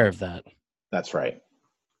be aware of that. That's right.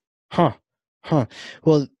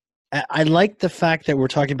 Well, I like the fact that we're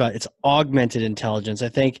talking about it's augmented intelligence. I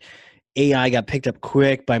think AI got picked up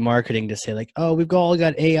quick by marketing to say like, oh, we've all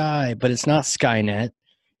got AI, but it's not Skynet.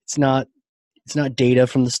 It's not data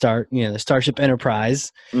from the start, the Starship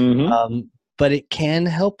Enterprise. But it can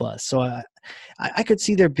help us. So I could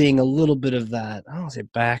see there being a little bit of that, I don't want to say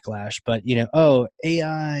backlash, but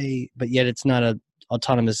AI, but yet it's not a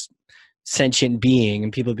autonomous sentient being,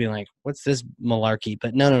 and people being like, what's this malarkey?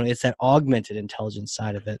 But no, it's that augmented intelligence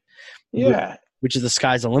side of it. Yeah. Which is the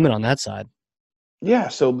sky's the limit on that side. Yeah.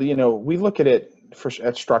 So, we look at it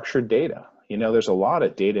at structured data. There's a lot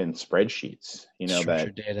of data in spreadsheets,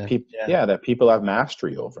 that people have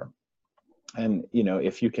mastery over. And,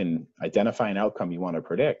 if you can identify an outcome you want to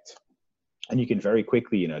predict, and you can very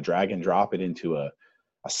quickly, drag and drop it into a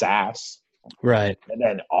SAS. Right. And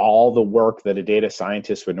then all the work that a data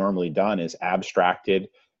scientist would normally done is abstracted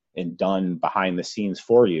and done behind the scenes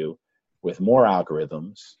for you, with more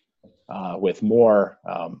algorithms, with more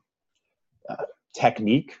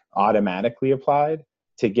technique automatically applied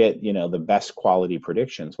to get, the best quality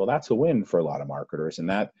predictions. Well, that's a win for a lot of marketers. And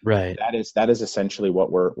that is essentially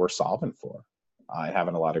what we're solving for, and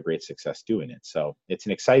having a lot of great success doing it. So it's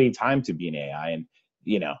an exciting time to be in AI. And,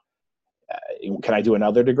 can I do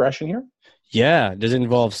another digression here? Yeah. Does it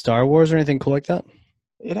involve Star Wars or anything cool like that?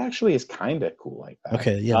 It actually is kind of cool like that.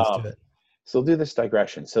 Okay. Yeah, let's do it. So we'll do this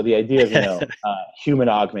digression. So the idea of, human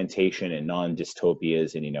augmentation and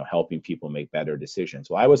non-dystopias and, helping people make better decisions.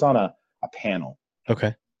 Well, I was on a panel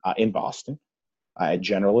in Boston at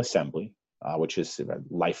General Assembly, which is a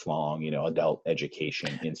lifelong, adult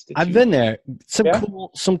education institute. I've been there.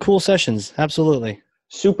 Some cool sessions. Absolutely.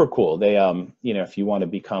 Super cool. They, if you want to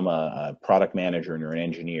become a product manager and you're an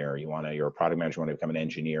engineer, you're a product manager, you want to become an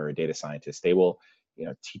engineer or a data scientist, they will,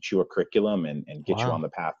 teach you a curriculum and get you on the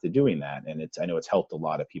path to doing that. And I know it's helped a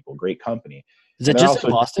lot of people. Great company. Is it just in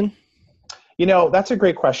Boston? That's a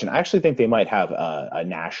great question. I actually think they might have a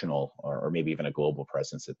national or maybe even a global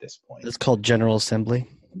presence at this point. It's called General Assembly.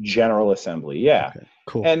 General Assembly, yeah. Okay,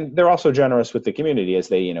 cool. And they're also generous with the community as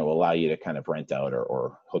they, allow you to kind of rent out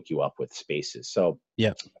or hook you up with spaces. So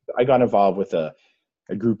yeah, I got involved with a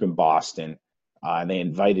group in Boston, and they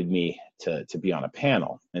invited me to be on a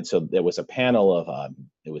panel. And so there was a panel of,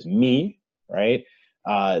 it was me, right?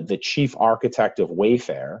 The chief architect of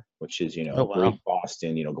Wayfair, which is, Oh, wow. great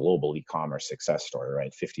Boston, global e-commerce success story,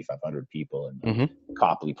 right? 5,500 people in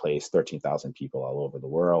Copley Place, 13,000 people all over the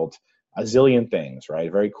world, a zillion things,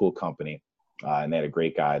 right? Very cool company. And they had a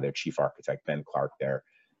great guy, their chief architect, Ben Clark there.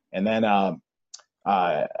 And then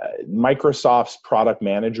Microsoft's product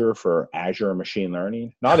manager for Azure machine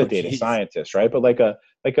learning, not a data scientist, right? But like a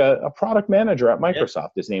product manager at Microsoft.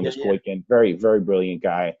 His name was Koiken, very, very brilliant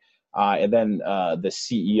guy. And then the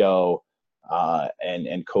CEO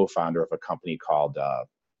and co-founder of a company called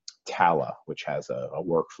Tala, which has a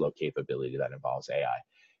workflow capability that involves AI,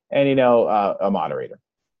 and a moderator.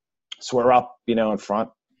 So we're up, in front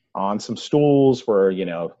on some stools. We're,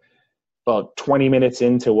 about 20 minutes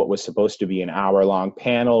into what was supposed to be an hour-long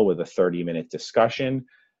panel with a 30-minute discussion,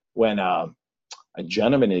 when a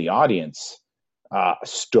gentleman in the audience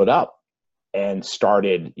stood up and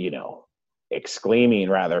started, exclaiming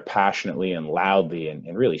rather passionately and loudly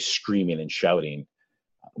and really screaming and shouting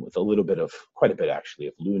with quite a bit actually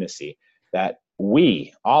of lunacy, that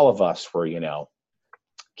all of us were,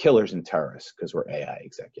 killers and terrorists because we're AI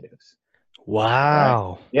executives.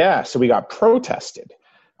 Wow. Right? Yeah. So we got protested.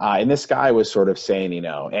 And this guy was sort of saying,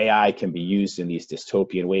 AI can be used in these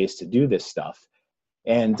dystopian ways to do this stuff.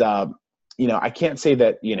 And, I can't say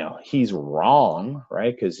that, he's wrong,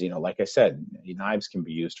 right? Because, like I said, knives can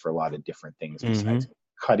be used for a lot of different things besides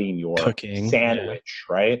cutting your sandwich,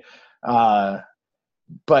 right?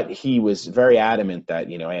 But he was very adamant that,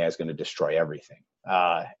 AI is going to destroy everything.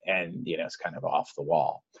 And, it's kind of off the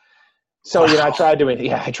wall. So, I tried to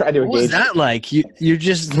engage. What was that like? You're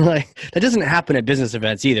just like, that doesn't happen at business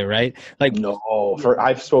events either, right? Like, no,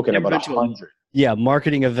 I've spoken about 100. Yeah,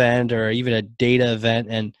 marketing event or even a data event,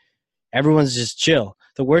 and everyone's just chill.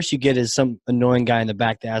 The worst you get is some annoying guy in the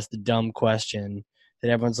back that asks the dumb question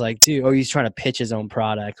that everyone's like, dude, he's trying to pitch his own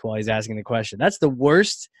product while he's asking the question. That's the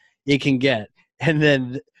worst it can get. And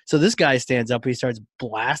then, so this guy stands up, he starts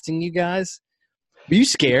blasting you guys. Were you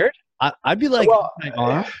scared? I'd be like, my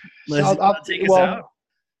arm. I'll take us out.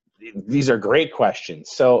 These are great questions.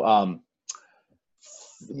 So,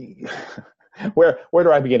 where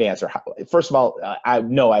do I begin to answer? First of all, I've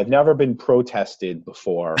never been protested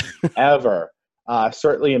before, ever.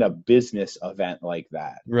 Certainly in a business event like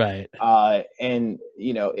that. Right. And,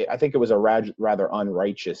 I think it was a rather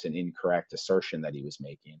unrighteous and incorrect assertion that he was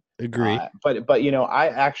making. Agree. But I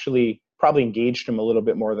actually probably engaged him a little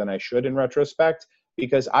bit more than I should in retrospect,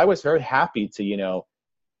 because I was very happy to,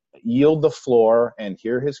 yield the floor and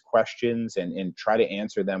hear his questions and try to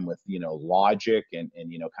answer them with, logic and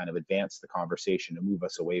kind of advance the conversation to move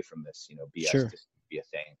us away from this, BS dystopia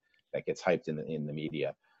thing that gets hyped in the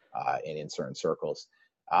media and in certain circles.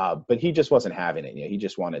 But he just wasn't having it. He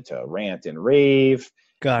just wanted to rant and rave.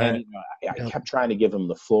 I kept trying to give him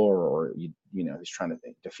the floor, or he's trying to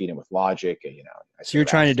defeat him with logic. So you're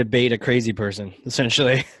trying to debate a crazy person,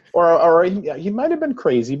 essentially. Or he might have been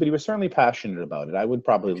crazy, but he was certainly passionate about it. I would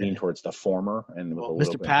probably lean towards the former. And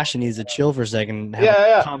Mr. Passion needs to chill for a second,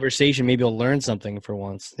 have a conversation. Maybe he'll learn something for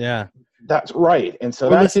once. Yeah, that's right. And so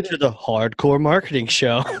listen to the Hardcore Marketing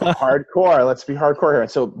Show. Hardcore. Let's be hardcore here.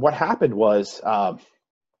 And so what happened was,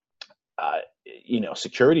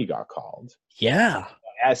 security got called. Yeah.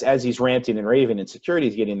 As he's ranting and raving, and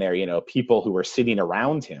security's getting there, people who were sitting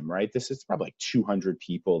around him, right? This is probably like 200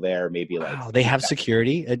 people there, maybe. Wow, they have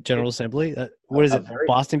security at General Assembly? What is it,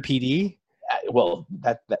 Boston PD? Well,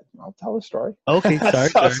 that I'll tell the story. Okay,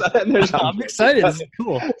 sorry. I'm excited. This is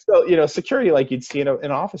cool. So, security like you'd see in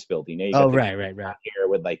an office building. Right. Here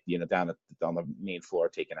with down on the main floor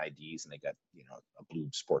taking IDs, and they got a blue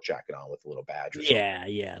sport jacket on with a little badge. Or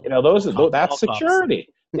yeah. That's security.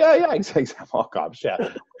 Cops. Yeah, exactly. All cops, yeah.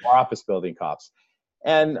 More office building cops.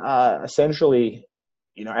 And essentially,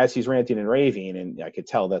 as he's ranting and raving, and I could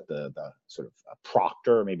tell that the sort of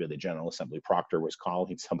proctor, maybe the General Assembly proctor, was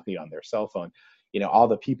calling somebody on their cell phone, all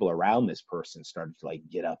the people around this person started to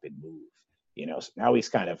get up and move. So now he's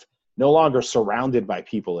kind of no longer surrounded by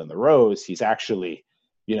people in the rows. He's actually,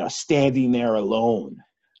 standing there alone.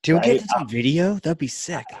 Do you get this on video? That'd be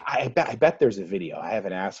sick. I bet there's a video. I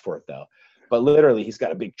haven't asked for it though. But literally, he's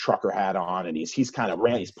got a big trucker hat on, and he's kind of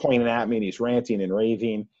he's pointing at me, and he's ranting and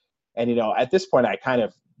raving. And at this point, I kind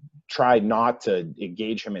of tried not to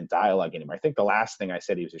engage him in dialogue anymore. I think the last thing I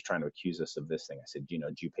said, he was just trying to accuse us of this thing. I said, do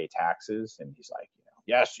you pay taxes? And he's like,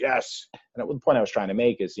 yes, yes. And the point I was trying to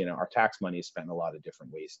make is, our tax money is spent in a lot of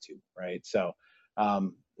different ways too, right? So,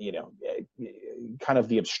 kind of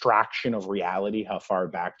the abstraction of reality, how far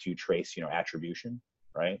back do you trace, attribution,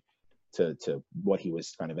 right? To what he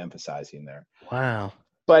was kind of emphasizing there. Wow.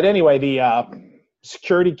 But anyway, the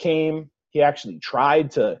security came. He actually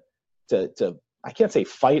tried to I can't say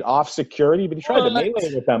fight off security, but he tried to melee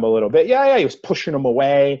with them a little bit. Yeah, he was pushing them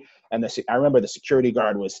away. And I remember the security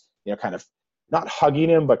guard was, kind of not hugging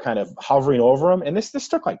him, but kind of hovering over him. And this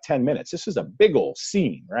took like 10 minutes. This was a big old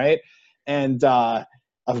scene, right? And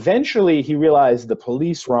eventually he realized the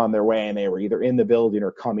police were on their way and they were either in the building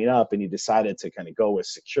or coming up, and he decided to kind of go with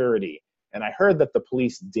security. And I heard that the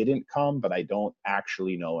police didn't come, but I don't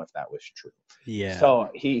actually know if that was true. Yeah. So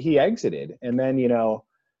he exited. And then,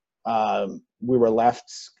 we were left,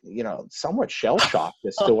 somewhat shell-shocked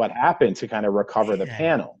as to what happened to kind of recover the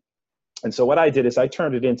panel. And so what I did is I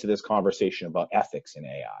turned it into this conversation about ethics in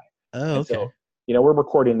AI. Oh, okay. So, we're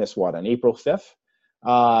recording this, on April 5th,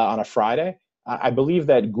 on a Friday. I believe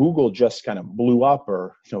that Google just kind of blew up,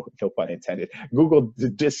 or no pun intended, Google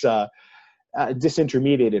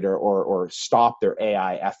disintermediated or stopped their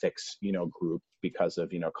AI ethics, group because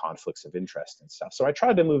of, conflicts of interest and stuff. So I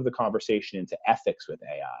tried to move the conversation into ethics with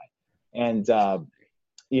AI. And,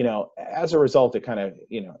 as a result, it kind of,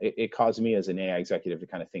 it caused me as an AI executive to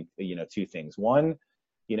kind of think, two things. One,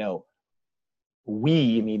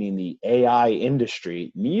 we, meaning the AI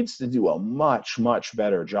industry, needs to do a much, much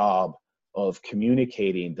better job of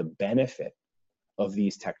communicating the benefit of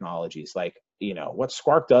these technologies. Like, what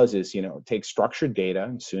Squark does is, take structured data,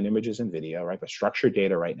 and soon images and video, right? But structured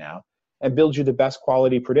data right now, and build you the best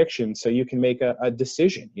quality prediction so you can make a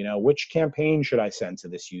decision. Which campaign should I send to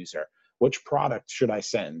this user? Which product should I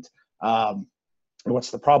send?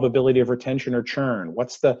 What's the probability of retention or churn?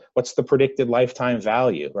 What's the predicted lifetime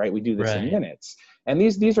value, right? We do this in minutes. And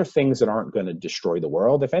these are things that aren't going to destroy the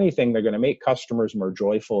world. If anything, they're going to make customers more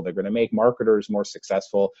joyful. They're going to make marketers more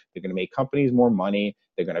successful. They're going to make companies more money.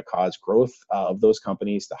 They're going to cause growth of those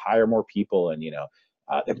companies to hire more people and,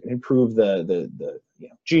 improve the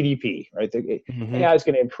GDP, right? AI is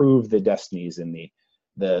going to improve the destinies and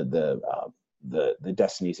the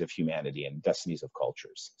destinies of humanity and destinies of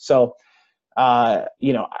cultures. So, I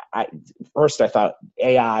thought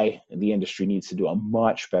AI, the industry needs to do a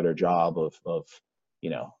much better job of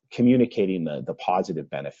communicating the positive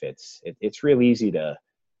benefits. It's real easy to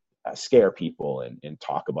scare people and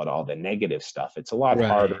talk about all the negative stuff. It's a lot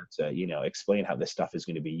harder to, explain how this stuff is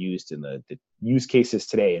going to be used in the use cases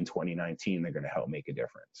today in 2019. They're going to help make a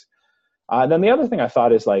difference. Then the other thing I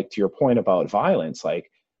thought is, like, to your point about violence,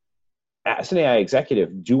 like, as an AI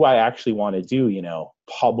executive, do I actually want to do,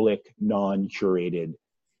 public, non-curated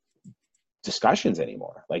discussions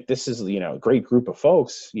anymore? Like, this is, a great group of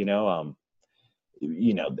folks, that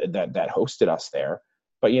hosted us there.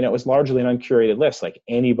 But, it was largely an uncurated list. Like,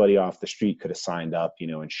 anybody off the street could have signed up,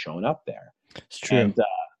 and shown up there. It's true. And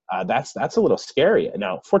that's a little scary.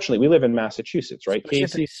 Now, fortunately, we live in Massachusetts, right? Especially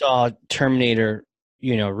if you saw Terminator,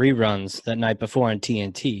 reruns that night before on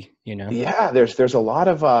TNT, Yeah, there's a lot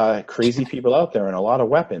of crazy people out there and a lot of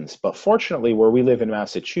weapons. But fortunately, where we live in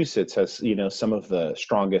Massachusetts has, some of the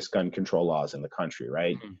strongest gun control laws in the country,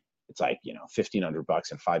 right? Mm-hmm. It's like,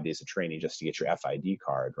 $1,500 and 5 days of training just to get your FID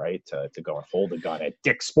card, right? To go and hold a gun at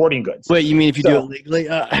Dick's Sporting Goods. Wait, you mean if you do it legally?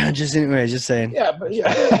 Just saying. Yeah, but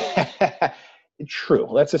yeah. True.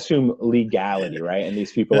 Let's assume legality, right? And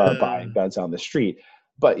these people are buying guns on the street.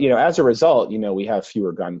 But, as a result, we have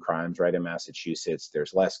fewer gun crimes, right? In Massachusetts,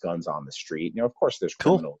 there's less guns on the street. Of course, there's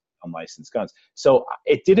criminal unlicensed guns. So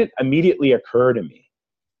it didn't immediately occur to me,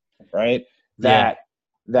 right, that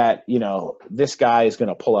this guy is going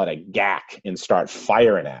to pull out a GAC and start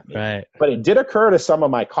firing at me. Right. But it did occur to some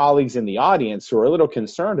of my colleagues in the audience who are a little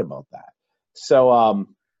concerned about that. So,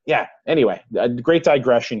 anyway, a great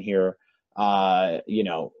digression here.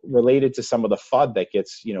 Related to some of the FUD that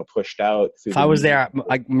gets, pushed out. If I was there,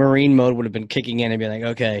 like, Marine mode would have been kicking in and be like,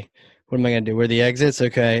 okay, what am I going to do? Where are the exits?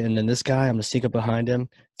 Okay. And then this guy, I'm going to sneak up behind him,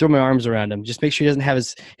 throw my arms around him. Just make sure he doesn't have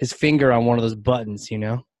his finger on one of those buttons,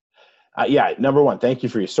 Number one, thank you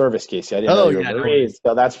for your service, Casey. I didn't know you were Marine,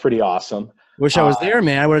 so that's pretty awesome. Wish I was there,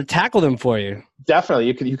 man. I would have tackled him for you. Definitely,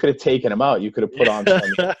 you could have taken him out. You could have put on.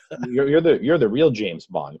 You're the real James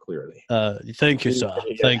Bond, clearly. Thank you, sir.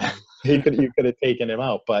 Thank you. You could have taken him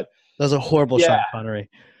out, but that was a horrible Sean Connery.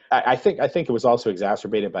 I think it was also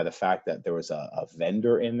exacerbated by the fact that there was a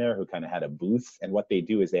vendor in there who kind of had a booth, and what they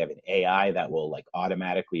do is they have an AI that will, like,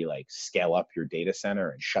 automatically, like, scale up your data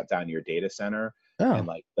center and shut down your data center. Oh, And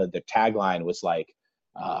like the tagline was like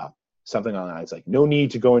something on that. It's like, no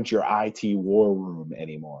need to go into your IT war room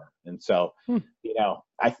anymore. And so, hmm.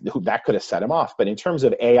 that could have set him off. But in terms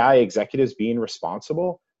of AI executives being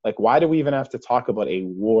responsible, like, why do we even have to talk about a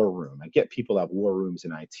war room? I get people have war rooms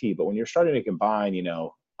in IT, but when you're starting to combine,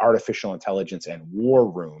 artificial intelligence and war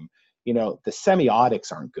room, the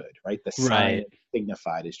semiotics aren't good, right? The Right. silent,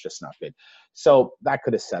 dignified is just not good. So that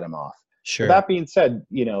could have set him off. But Sure. that being said,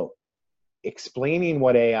 explaining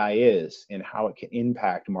what AI is and how it can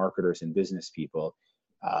impact marketers and business people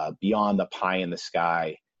beyond the pie in the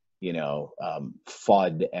sky,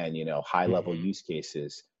 FUD and high level Mhm. use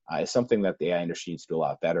cases is something that the AI industry needs to do a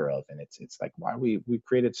lot better of. And it's like why we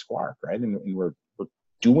created Squark, right? And we're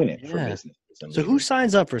doing it for Yeah. businesses and So who leaders.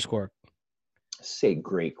 signs up for Squark? Say,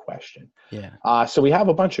 great question. Yeah. So we have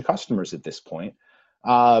a bunch of customers at this point.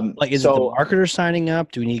 Like, is it the So marketer signing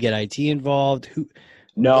up? Do we need to get IT involved? Who? What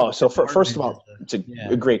No. So first of department is all, the? it's a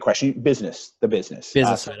Yeah. great question. The business. Business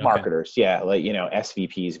So side. Okay. marketers, yeah, like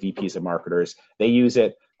SVPs, VPs of marketers, they use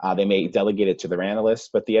it. They may delegate it to their analysts,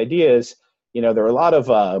 but the idea is, there are a lot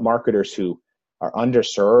of marketers who are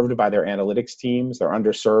underserved by their analytics teams. They're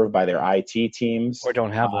underserved by their IT teams, Or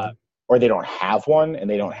don't have uh, one. or they don't have one, and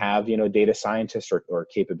they don't Mhm. have data scientists or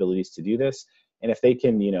capabilities to do this. And if they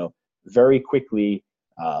can, very quickly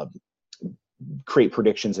uh, create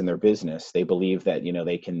predictions in their business, they believe that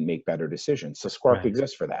they can make better decisions. So Squark Right.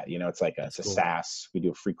 exists for that. It's like That's it's a cool. SaaS. We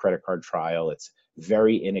do a free credit card trial. It's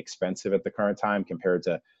very inexpensive at the current time compared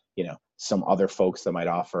to some other folks that might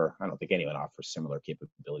offer. I don't think anyone offers similar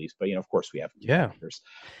capabilities, but of course we have Yeah. competitors.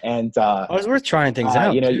 And Oh, it's worth trying things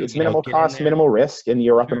out too. it's minimal Get in cost, there. minimal risk, and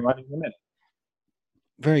you're up Sure. and running in a minute.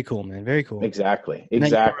 Very cool, man. Very cool. Exactly. And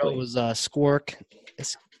that URL Exactly. was Squark,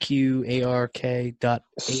 SQARK.ai.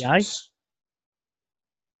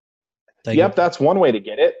 Did I get Yep, that's one way to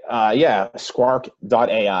get it. Yeah,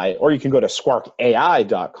 squark.ai, or you can go to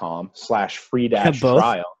squarkai.com/free we have dash both?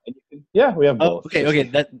 trial. Yeah, we have Oh, both. okay, Just okay.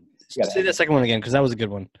 you That gotta say have that it. second one again because that was a good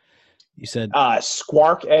one. You said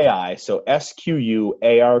Squark AI, so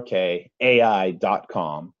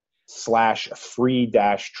SQUARKAI.com/free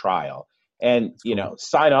dash trial. And that's cool.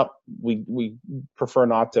 sign up. We prefer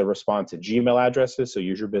not to respond to Gmail addresses, so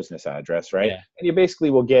use your business address, right? Yeah. And you basically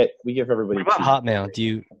we give What everybody about two.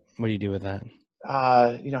 Hotmail? What do you do with that?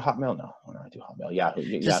 Hotmail, no. I don't do Hotmail.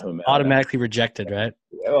 Just Yahoo Mail, no. automatically rejected, right?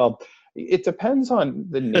 Well, it depends on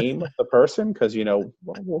the name of the person because we'll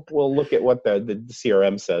look at what the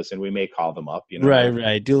CRM says and we may call them up. Right, If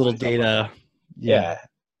right. Do a little find something. data. Yeah.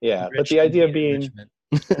 Yeah, yeah. But the Enrichment, idea data being, enrichment.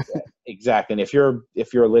 yeah, exactly. And if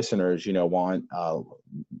your listeners want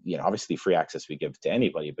obviously free access we give to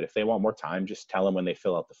anybody, but if they want more time, just tell them when they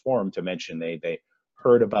fill out the form to mention they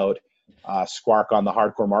heard about Squark on the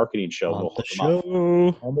Hardcore Marketing Show. On We'll the hook them up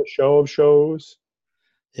show. on the show of shows.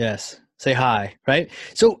 Yes. Say hi, right?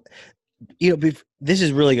 So, this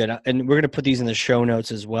is really good. And we're going to put these in the show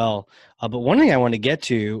notes as well. But one thing I want to get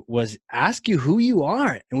to was ask you who you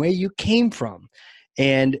are and where you came from.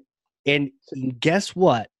 And guess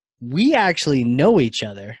what? We actually know each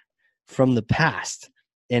other from the past.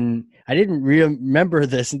 And I didn't remember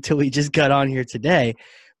this until we just got on here today.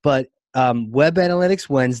 But Web Analytics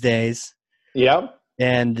Wednesdays Yep.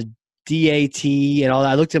 and the DAT and all that.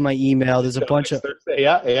 I looked at my email. There's a Digital bunch next of Thursday.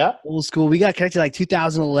 Yeah, yeah. old school. We got connected like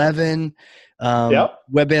 2011. Yep.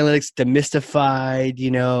 Web Analytics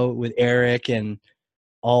Demystified, with Eric and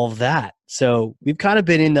all of that. So we've kind of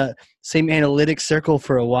been in the same analytics circle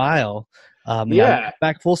for a while. And now we're Yeah.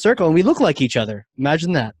 back full circle and we look like each other.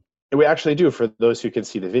 Imagine that. We actually do for those who can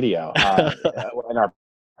see the video. In our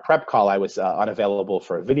prep call, I was unavailable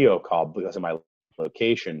for a video call because of my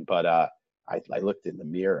location, but I looked in the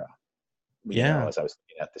mirror, Yeah. as I was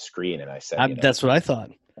looking at the screen, and I said, That's what I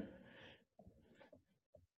thought.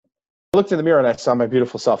 I looked in the mirror and I saw my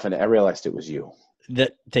beautiful self, and I realized it was you.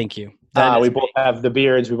 Thank you. That is We both have the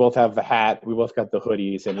beards, we both have the hat, we both got the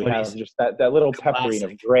hoodies, and we have just that little peppering of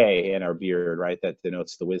classic. gray in our beard, right? That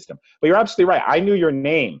denotes the wisdom. But you're absolutely right. I knew your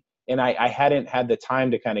name, and I hadn't had the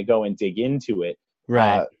time to kind of go and dig into it,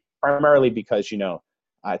 Right. primarily because,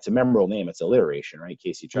 it's a memorable name. It's alliteration, right?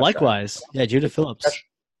 Casey Cheshire. Likewise. Yeah, Judith Phillips.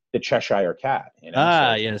 The Cheshire Cat,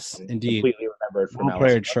 Ah, so yes, indeed. completely remembered from Well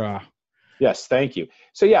Alice. played, Shaw. Yes, thank you.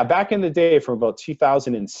 So yeah, back in the day, from about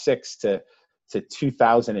 2006 to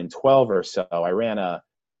 2012 or so, I ran a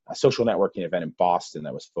social networking event in Boston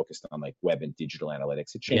that was focused on like web and digital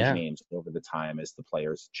analytics. It changed names over the time as the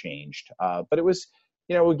players changed, but it was,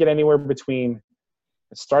 we'd get anywhere between.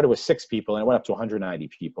 It started with 6 people and it went up to 190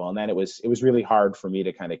 people, and then it was really hard for me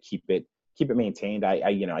to kind of keep it keep it maintained.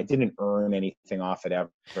 I didn't earn anything off it ever.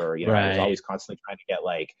 I was Right. always constantly trying to get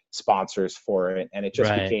like sponsors for it. And it just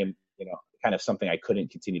Right. became, kind of something I couldn't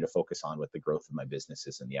continue to focus on with the growth of my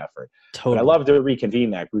businesses and the effort. But I Totally. love to reconvene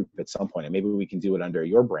that group at some point, and maybe we can do it under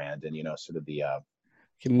your brand and, sort of the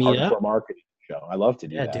Can meet up. hardcore marketing show. I love to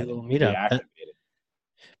do Yeah, that do a and little be meetup. activated.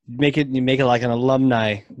 You make it like an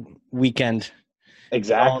alumni weekend. All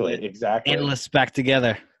the Exactly. analysts back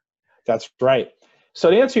together. That's right. So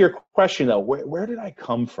to answer your question, though, where did I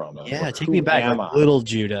come from? Yeah, take me Who back, like am I? little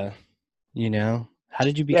Judah. How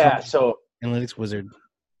did you become Yeah. So analytics wizard?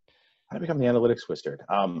 how to become the analytics wizard?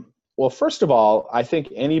 Well, first of all, I think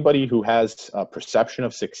anybody who has a perception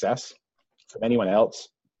of success from anyone else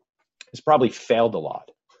has probably failed a lot.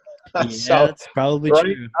 Yeah, So, that's probably right.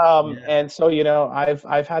 true. Yeah. And so,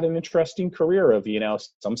 I've had an interesting career of,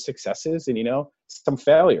 some successes and, some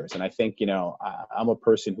failures. And I think, I'm a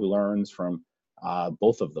person who learns from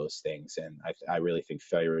both of those things. And I really think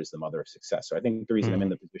failure is the mother of success. So I think the reason I'm in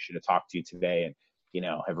the position to talk to you today and,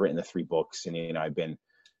 have written the 3 books and, I've been,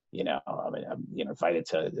 I'm invited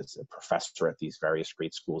to as a professor at these various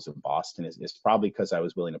great schools in Boston is probably because I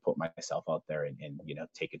was willing to put myself out there and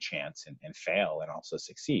take a chance and fail and also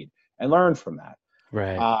succeed and learn from that.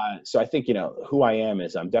 Right. So I think, who I am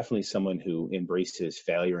is I'm definitely someone who embraces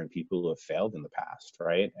failure and people who have failed in the past.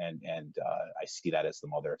 Right. And I see that as the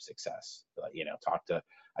mother of success.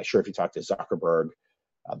 I'm sure if you talk to Zuckerberg,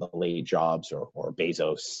 the late Jobs or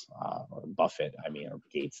Bezos or Buffett, or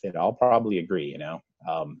Gates, they'd all probably agree,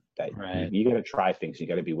 that Right. you got to try things. You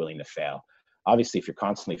got to be willing to fail. Obviously, if you're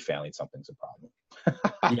constantly failing, something's a problem.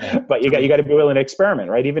 Yeah. But you got to be willing to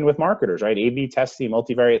experiment, right? Even with marketers, right? A/B testing,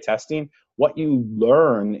 multivariate testing. What you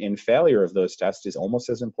learn in failure of those tests is almost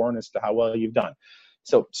as important as to how well you've done.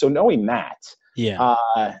 So knowing that, Yeah.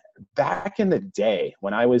 back in the day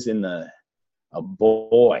when I was a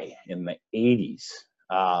boy in the 80s,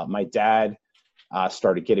 my dad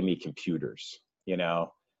started getting me computers,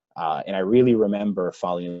 and I really remember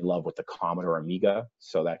falling in love with the Commodore Amiga.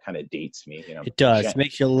 So that kind of dates me, It does. It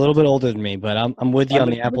makes you a little bit older than me, but I'm with you on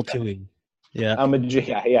the Apple IIe. Yeah. I'm a Gen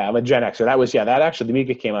Xer. That actually, the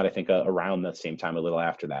Amiga came out, I think, around the same time, a little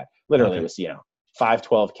after that. Literally, It was,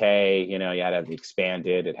 512K, you had to expand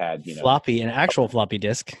it. It had, floppy, an actual floppy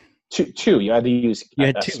disk. Two. You had to use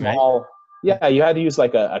a small, right? Yeah, you had to use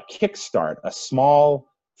like a kickstart, a small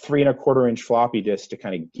 3 1/4 inch floppy disk to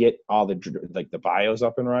kind of get all the BIOS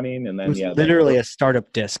up and running, and then it was literally a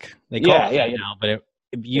startup disk. They call it now, but it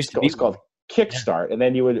used to be. It's called Kickstart, and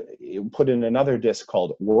then you would put in another disk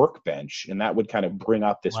called Workbench, and that would kind of bring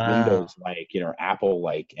up this Windows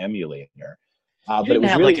Apple emulator. But it was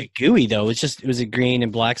have really like a GUI though. It was a green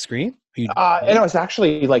and black screen. And it was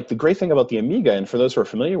actually the great thing about the Amiga, and for those who are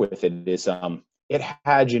familiar with it, is it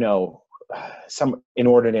had some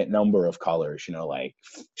inordinate number of colors, like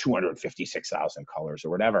 256,000 colors or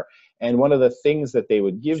whatever. And one of the things that they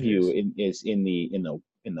would give you is in the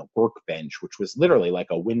Workbench, which was literally like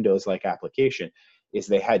a Windows-like application, is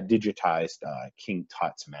they had digitized King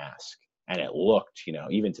Tut's mask. And it looked,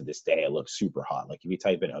 even to this day, it looks super hot. Like if you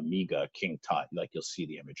type in Amiga King Tut, you'll see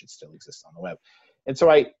the image. It still exists on the web. And so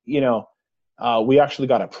we actually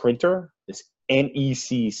got a printer, this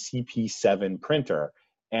NEC CP7 printer,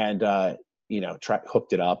 and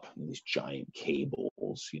hooked it up. These giant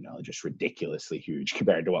cables, just ridiculously huge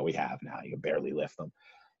compared to what we have now. You can barely lift them.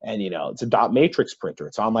 And it's a dot matrix printer.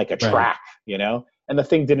 It's on like a track, and the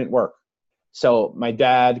thing didn't work. So my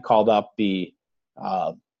dad called up the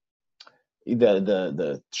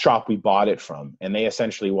shop we bought it from, and they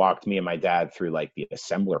essentially walked me and my dad through the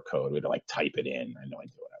assembler code. We'd type it in. I had no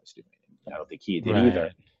idea what I was doing. I don't think he did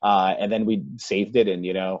either. And then we saved it and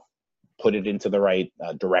put it into the right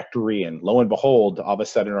directory, and lo and behold, all of a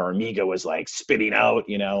sudden our Amiga was spitting out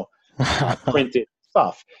printed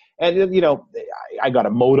stuff. And I got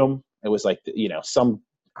a modem. It was I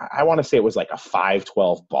want to say it was a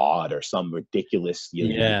 512 baud or some ridiculous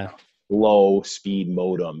low speed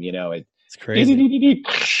modem. It's crazy.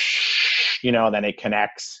 Then it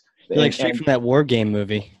connects. Straight from that War Game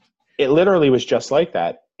movie. It literally was just like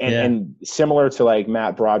that. And similar to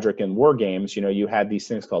Matt Broderick and War Games, you had these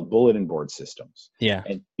things called bulletin board systems. Yeah.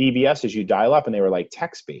 And BBSs you dial up, and they were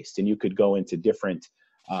text based, and you could go into different,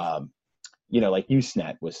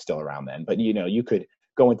 Usenet was still around then, but you could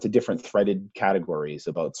go into different threaded categories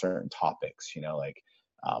about certain topics,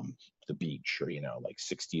 the beach or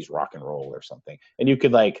 60s rock and roll or something, and you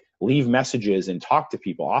could leave messages and talk to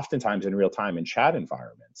people, oftentimes in real time in chat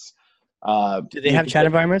environments. Did they have chat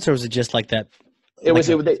environments, or was it just like that? It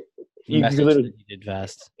You Message that literally, you did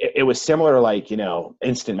fast. it was similar, like,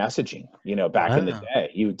 instant messaging, back in the Wow. day.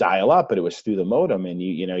 You would dial up, but it was through the modem, and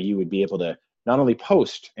you would be able to not only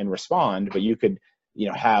post and respond, but you could,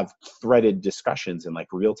 have threaded discussions and like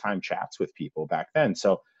real time chats with people back then.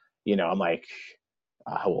 So, I'm like,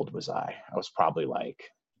 how old was I? I was probably like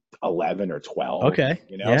 11 or 12, Okay.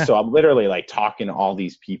 Yeah. so I'm literally like talking to all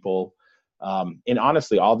these people. And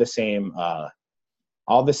honestly, all the same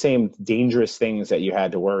dangerous things that you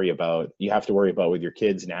have to worry about with your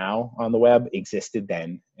kids now on the web existed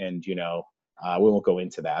then. And, we won't go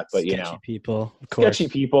into that, but, Sketchy people, of sketchy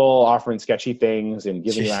course. people offering sketchy things and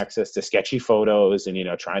giving you Jeez. access to sketchy photos and,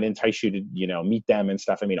 trying to entice you to, meet them and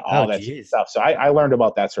stuff. I mean, Oh, all that geez. stuff. So I learned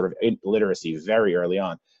about that sort of literacy very early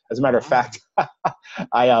on. As a matter of Wow. fact,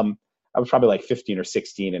 I was probably like 15 or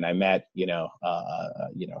 16, and I met, a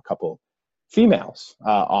couple females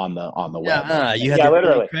on the web. You had Yeah, the early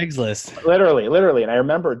literally. Craigslist. Literally. And I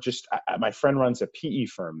remember my friend runs a PE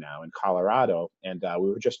firm now in Colorado, and we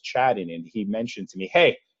were just chatting, and he mentioned to me,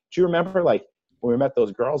 "Hey, do you remember like when we met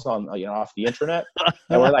those girls on off the internet?"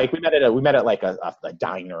 And we're like, we met at like a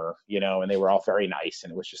diner, and they were all very nice,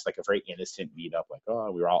 and it was just like a very innocent meetup. Like,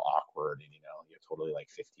 oh, we were all awkward, and you're totally like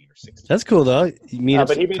 15 or 16. That's cool though. You meet up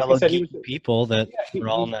But he some basically fellow said he was, geeky people that yeah, were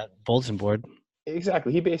all on that bulletin board.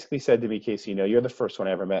 exactly. He basically said to me, Casey, you're the first one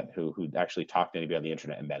I ever met who actually talked to anybody on the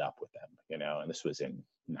internet and met up with them, and this was in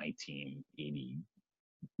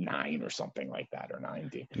 1989 or something like that, or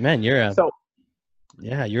 90. Man, you're So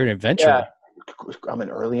an adventurer. yeah, I'm an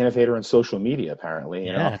early innovator in social media, apparently,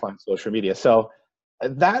 Yeah. offline social media. So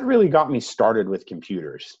that really got me started with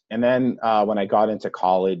computers. And then when I got into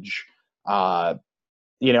college, I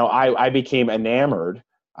became enamored.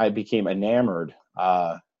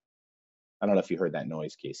 I don't know if you heard that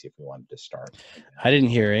noise, Casey, if we wanted to start. I didn't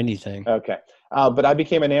hear anything. Okay. But I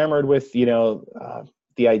became enamored with,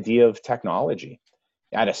 the idea of technology.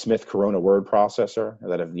 I had a Smith Corona word processor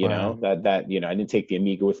Wow. I didn't take the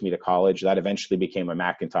Amiga with me to college. That eventually became a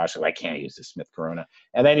Macintosh. So I can't use the Smith Corona.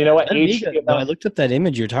 And then, what? That Amiga, though, I HTML. looked up that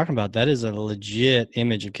image you're talking about. That is a legit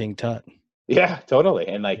image of King Tut. Yeah, totally.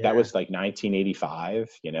 And like, that Yeah. was like 1985,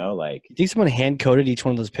 like, You think someone hand coded each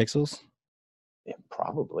one of those pixels? yeah,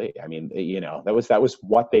 probably. I mean, that was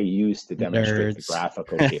what they used to demonstrate the Nerds.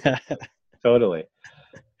 graphical capability. Totally.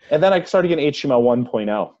 And then I started getting HTML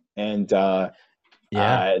 1.0, and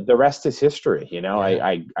Yeah. the rest is history. Yeah.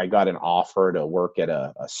 I got an offer to work at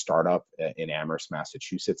a startup in Amherst,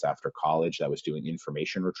 Massachusetts after college that was doing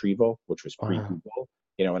information retrieval, which was pre-Google.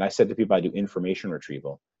 And I said to people I do information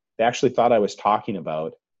retrieval. They actually thought I was talking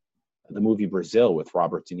about the movie Brazil with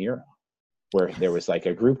Robert De Niro, where there was like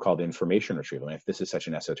a group called Information Retrieval. And if this is such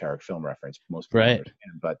an esoteric film reference, most people don't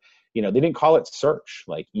understand. But they didn't call it search.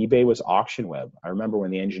 Like eBay was auction web. I remember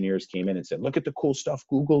when the engineers came in and said, "Look at the cool stuff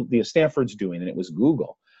Stanford's doing," and it was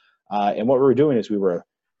Google. And what we were doing is we were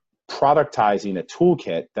productizing a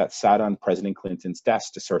toolkit that sat on President Clinton's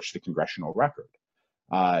desk to search the congressional record.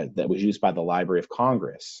 That was used by the Library of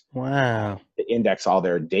Congress. Wow. To index all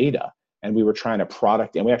their data. And we were trying to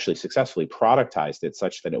and we actually successfully productized it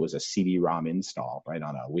such that it was a CD-ROM install, right,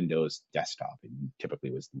 on a Windows desktop. It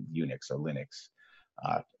typically was Unix or Linux,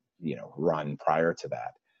 run prior to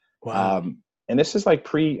that. Wow. And this is like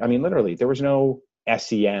literally, there was no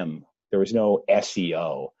SEM. There was no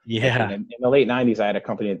SEO. Yeah. Like in the late 90s, I had a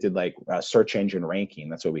company that did like search engine ranking.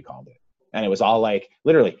 That's what we called it. And it was all like,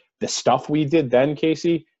 literally, the stuff we did then,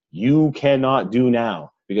 Casey, you cannot do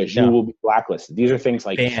now because you will be blacklisted. These are things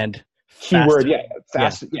like banned. Keyword,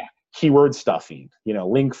 keyword stuffing,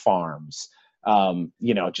 link farms,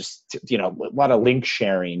 just, a lot of link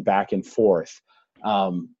sharing back and forth.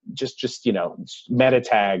 Just meta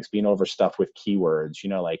tags being overstuffed with keywords,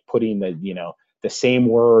 like putting the same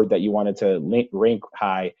word that you wanted to rank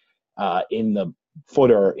high in the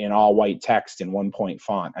footer in all white text in 1-point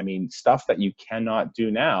font. I mean, stuff that you cannot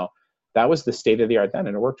do now. That was the state of the art then,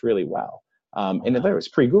 and it worked really well. And it was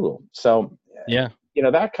pre-Google. So yeah,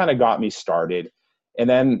 that kind of got me started. And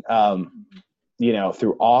then,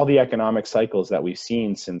 through all the economic cycles that we've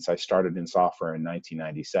seen since I started in software in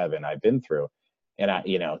 1997, I've been through, and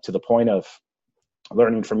to the point of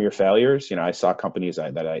learning from your failures. I saw companies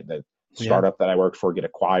that startup that I worked for get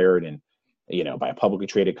acquired and, by a publicly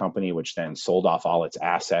traded company, which then sold off all its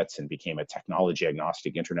assets and became a technology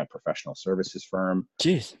agnostic internet professional services firm.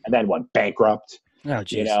 Jeez. And then went bankrupt. Oh,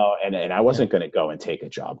 geez. And I wasn't going to go and take a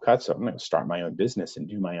job cut. So I'm going to start my own business and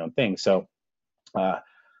do my own thing. So,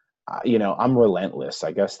 I'm relentless.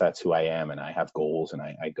 I guess that's who I am. And I have goals and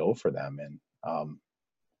I go for them. And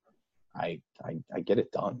I get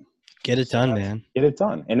it done. Get it So done, man. get it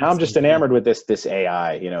done. And now That's I'm just the idea. enamored with this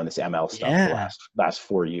AI, and this ML stuff the Yeah. last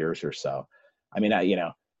 4 years or so. I mean,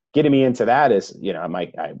 getting me into that is,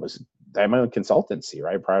 I had my own consultancy,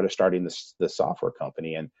 right? Prior to starting this software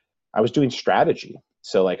company, and I was doing strategy.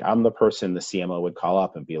 So like, I'm the person the CMO would call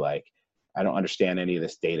up and be like, I don't understand any of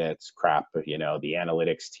this data. It's crap. But the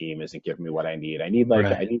analytics team isn't giving me what I need.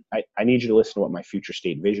 Right. I need you to listen to what my future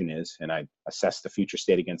state vision is. And I assess the future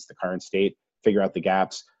state against the current state, figure out the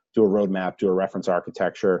gaps, do a roadmap, do a reference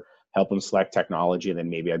architecture, help them select technology, and then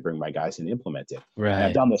maybe I'd bring my guys and implement it. And I've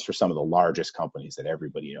Right. done this for some of the largest companies that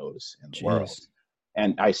everybody knows in the world. Jeez.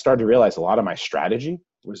 And I started to realize a lot of my strategy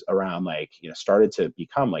was around started to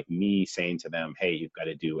become like me saying to them, hey, you've got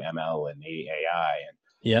to do ML and AI, and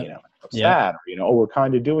Yep. what's Yep. that? Or, oh, we're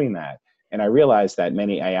kind of doing that. And I realized that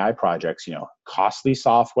many AI projects, costly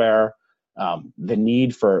software, the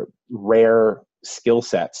need for rare skill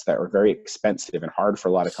sets that are very expensive and hard for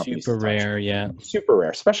a lot of companies Super to touch. rare. Yeah. Super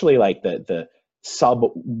rare, especially like the sub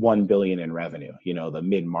 1 billion in revenue, the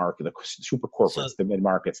mid market, the super corporates, So the mid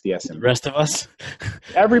markets, the the SMB, rest of us.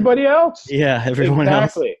 everybody else. Yeah. Everyone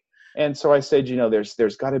else. Exactly. And so I said,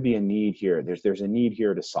 there's got to be a need here. There's a need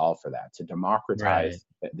here to solve for that, to Right. democratize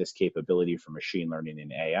this capability for machine learning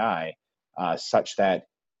and AI, such that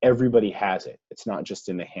everybody has it. It's not just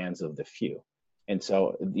in the hands of the few. And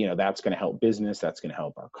so, that's going to help business. That's going to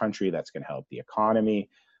help our country. That's going to help the economy.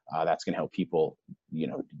 That's going to help people,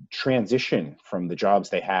 transition from the jobs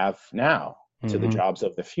they have now to the Mm-hmm. jobs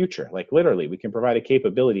of the future. Like literally, we can provide a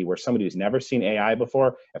capability where somebody who's never seen AI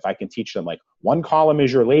before, if I can teach them like one column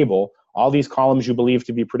is your label, all these columns you believe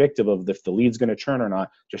to be predictive of if the lead's going to churn or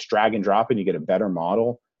not, just drag and drop and you get a better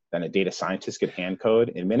model than a data scientist could hand code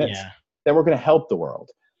in minutes, Yeah. then we're going to help the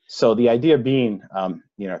world. So the idea being,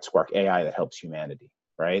 at Spark, AI that helps humanity,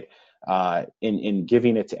 right? In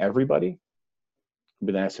giving it to everybody, it'd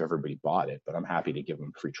be nice if everybody bought it, but I'm happy to give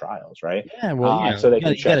them free trials, right? Yeah. Well, So they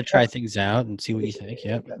can you got to check. try things out and see what you think.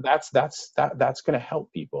 Yep. That's going to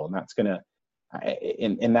help people, and that's going to,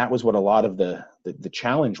 and that was what a lot of the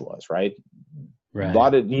challenge was, right? A Right.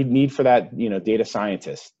 lot of need for that, data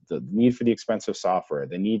scientist, the need for the expensive software,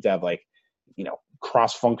 the need to have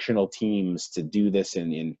cross-functional teams to do this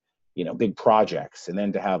in big projects, and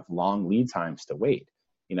then to have long lead times to wait.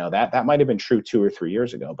 That might have been true 2 or 3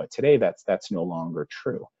 years ago, but today that's no longer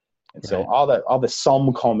true. And so Right. all the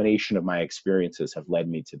sum culmination of my experiences have led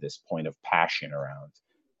me to this point of passion around,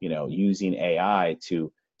 using AI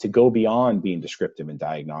to go beyond being descriptive and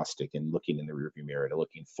diagnostic and looking in the rearview mirror to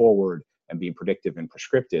looking forward and being predictive and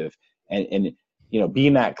prescriptive, and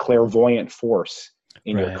being that clairvoyant force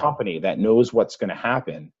in your Right. company that knows what's going to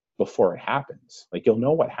happen before it happens. Like you'll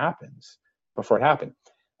know what happens before it happened.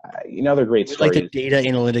 Another great You're story like the is, data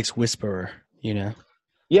analytics whisperer.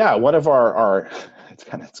 yeah, one of our it's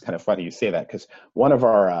kind of funny you say that, because one of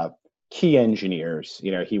our key engineers,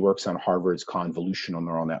 he works on Harvard's convolutional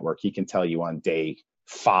neural network. He can tell you on day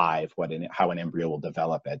 5 how an embryo will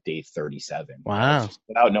develop at day 37. Wow.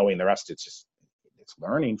 Without knowing the rest, it's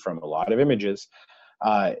learning from a lot of images.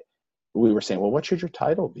 We were saying, well, what should your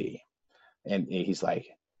title be? And he's like,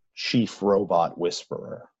 Chief Robot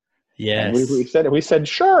Whisperer. And Yes. we said,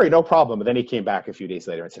 sure, no problem. But then he came back a few days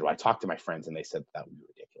later and said, well, I talked to my friends and they said that would be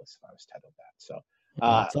ridiculous if I was titled that. So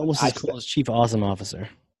It's almost as cool as Chief Awesome Officer.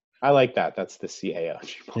 I like that. That's the CAO.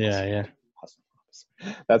 Yeah. Yeah. Awesome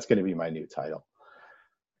Officer. That's going to be my new title.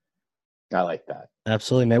 I like that.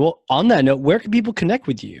 Absolutely, man. Well, on that note, where can people connect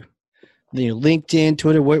with you? LinkedIn,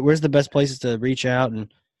 Twitter. Where's the best places to reach out?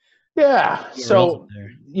 And yeah, so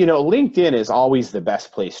there? LinkedIn is always the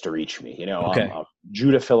best place to reach me. Okay. I'm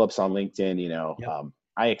Judah Phillips on LinkedIn. Yep.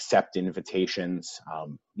 I accept invitations.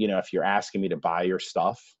 If you're asking me to buy your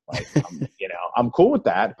stuff, like, I'm cool with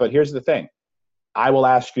that. But here's the thing: I will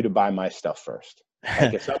ask you to buy my stuff first.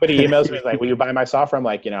 Like if somebody emails me like, "Will you buy my software?" I'm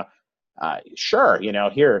like, sure.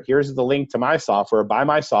 Here's the link to my software. Buy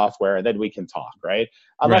my software, and then we can talk, right?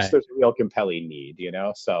 Unless Right. there's a real compelling need,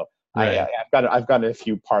 So Right. I've gotten a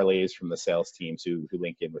few parlays from the sales teams who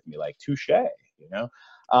link in with me, like touche,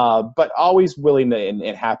 but always willing to and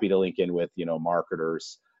happy to link in with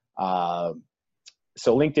marketers. So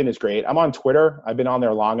LinkedIn is great. I'm on Twitter. I've been on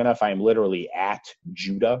there long enough. I am literally at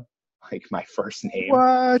Judah, like my first name.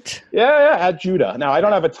 What? Yeah, at Judah. Now I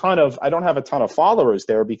don't have a ton of followers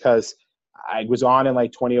there because I was on in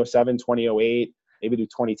like 2007, 2008, maybe to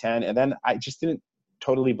 2010, and then I just didn't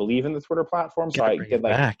totally believe in the Twitter platform, so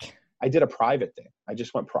I did a private thing. I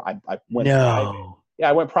just went private. No. Yeah,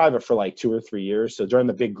 I went private for like 2 or 3 years. So during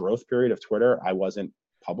the big growth period of Twitter, I wasn't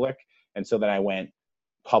public, and so then I went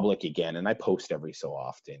public again, and I post every so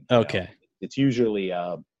often. Okay. It's usually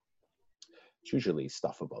It's usually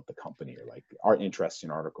stuff about the company or like interesting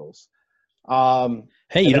articles.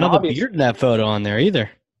 Hey, you don't have a beard in that photo on there either.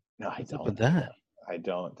 No, I What's don't. up with that? I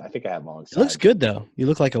don't. I think I have long sides. It looks good though. You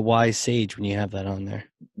look like a wise sage when you have that on there.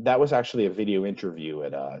 That was actually a video interview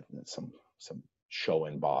at some show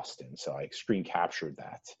in Boston, so I screen captured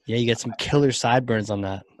that. Yeah, you got some killer sideburns on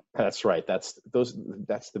that. That's right. That's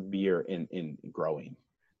the beer in growing.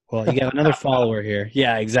 Well, you got another follower here.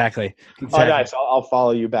 Yeah, exactly. Oh, nice. I'll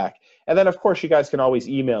follow you back. And then, of course, you guys can always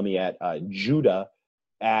email me at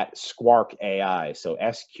Judah@Squark AI. So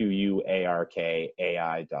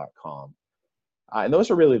SQUARKAI.com. And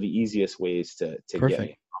those are really the easiest ways to get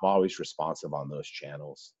me. I'm always responsive on those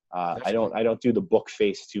channels. I don't do the book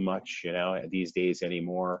face too much, these days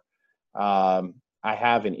anymore. I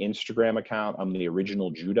have an Instagram account. I'm the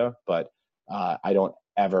original Judah, but I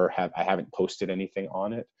haven't posted anything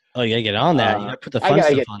on it. Oh, you gotta get on that. You gotta put the fun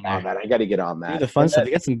stuff on there. I gotta get on that. Do the fun stuff.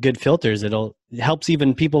 You got some good filters. It helps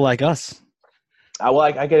even people like us. Well,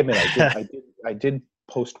 I gotta admit, I did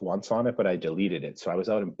post once on it, but I deleted it. So I was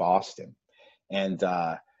out in Boston, and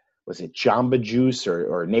was it Jamba Juice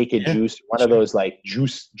or Naked Juice? One of those like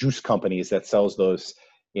juice companies that sells those,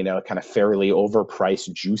 kind of fairly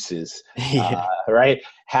overpriced juices, right?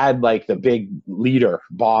 Had like the big liter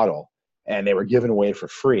bottle, and they were given away for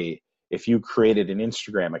free if you created an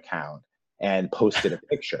Instagram account and posted a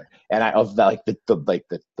picture of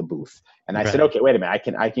the booth. And I said, okay, wait a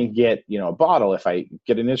minute, I can get, a bottle if I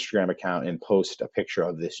get an Instagram account and post a picture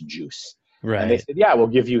of this juice. Right. And they said, yeah, we'll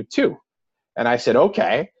give you 2. And I said,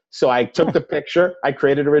 okay. So I took the picture, I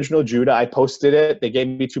created Original Judah, I posted it, they gave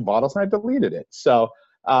me 2 bottles, and I deleted it. So,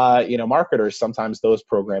 marketers, sometimes those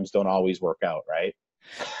programs don't always work out, right?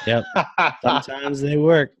 Yep. Sometimes they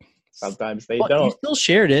work. Sometimes they don't. You still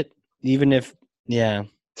shared it, even if,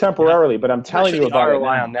 temporarily, but I'm telling you about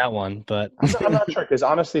ROI on that one. But I'm not sure, because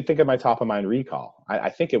honestly, think of my top of mind recall. I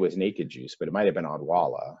think it was Naked Juice, but it might have been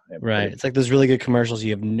Odwalla. Right. It's like those really good commercials.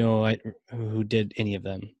 You have no idea who did any of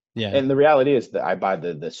them. Yeah. And the reality is that I buy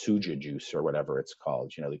the Suja juice or whatever it's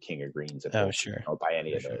called, the King of Greens. Sure. I don't buy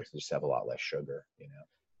any of those. They just have a lot less sugar, a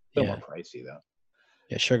little more pricey though.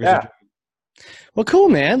 Yeah, sugar's well, cool,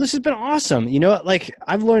 man. This has been awesome.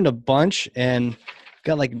 I've learned a bunch and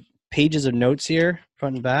got like pages of notes here,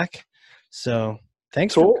 front and back. So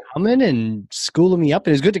thanks for coming and schooling me up.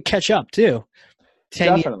 And it's good to catch up too.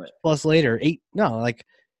 10 years plus later,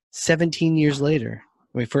 17 years later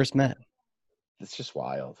when we first met. It's just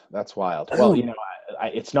wild. That's wild. Well,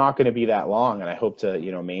 it's not going to be that long, and I hope to,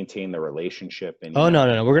 maintain the relationship. And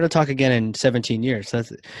no. We're going to talk again in 17 years.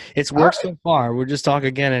 It's worked so far. We'll just talk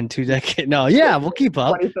again in 2 decades. No, we'll keep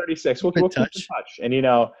up. 2036. We'll keep in touch. And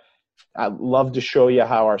I'd love to show you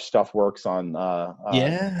how our stuff works on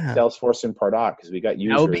Salesforce and Pardot, because we got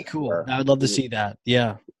users. That would be cool. I would love to see that.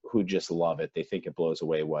 Yeah. Who just love it. They think it blows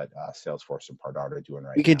away what Salesforce and Pardot are doing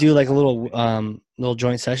right now. We could do like a little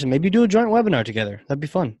joint session. Maybe do a joint webinar together. That'd be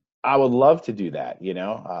fun. I would love to do that.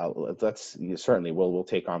 Let's certainly we'll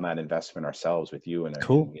take on that investment ourselves with you and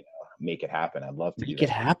make it happen. I'd love to make it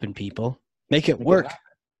happen, people. Make it work.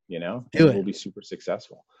 Do it. We'll be super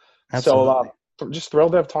successful. Absolutely. So just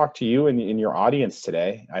thrilled to have talked to you and your audience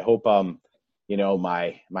today. I hope my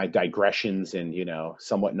digressions and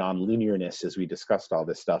somewhat non-linearness as we discussed all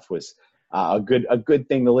this stuff was a good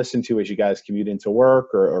thing to listen to as you guys commute into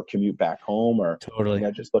work or commute back home, or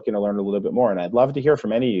just looking to learn a little bit more. And I'd love to hear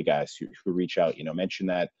from any of you guys who reach out. Mention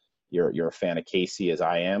that you're a fan of Casey, as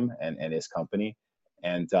I am, and his company,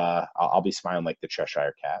 and I'll be smiling like the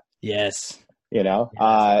Cheshire Cat. Yes. Exactly.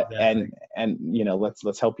 And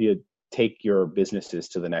let's help you take your businesses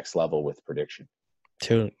to the next level with prediction.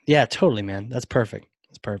 Totally, man. That's perfect.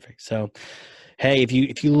 So, hey, if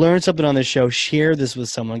you learn something on this show, share this with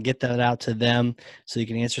someone, get that out to them so you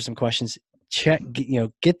can answer some questions. Click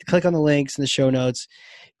on the links in the show notes.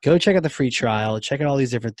 Go check out the free trial. Check out all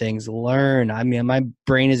these different things. Learn. I mean, my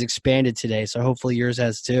brain has expanded today, so hopefully yours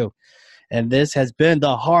has too. And this has been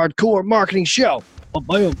the Hardcore Marketing Show.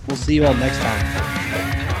 We'll see you all next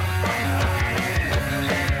time.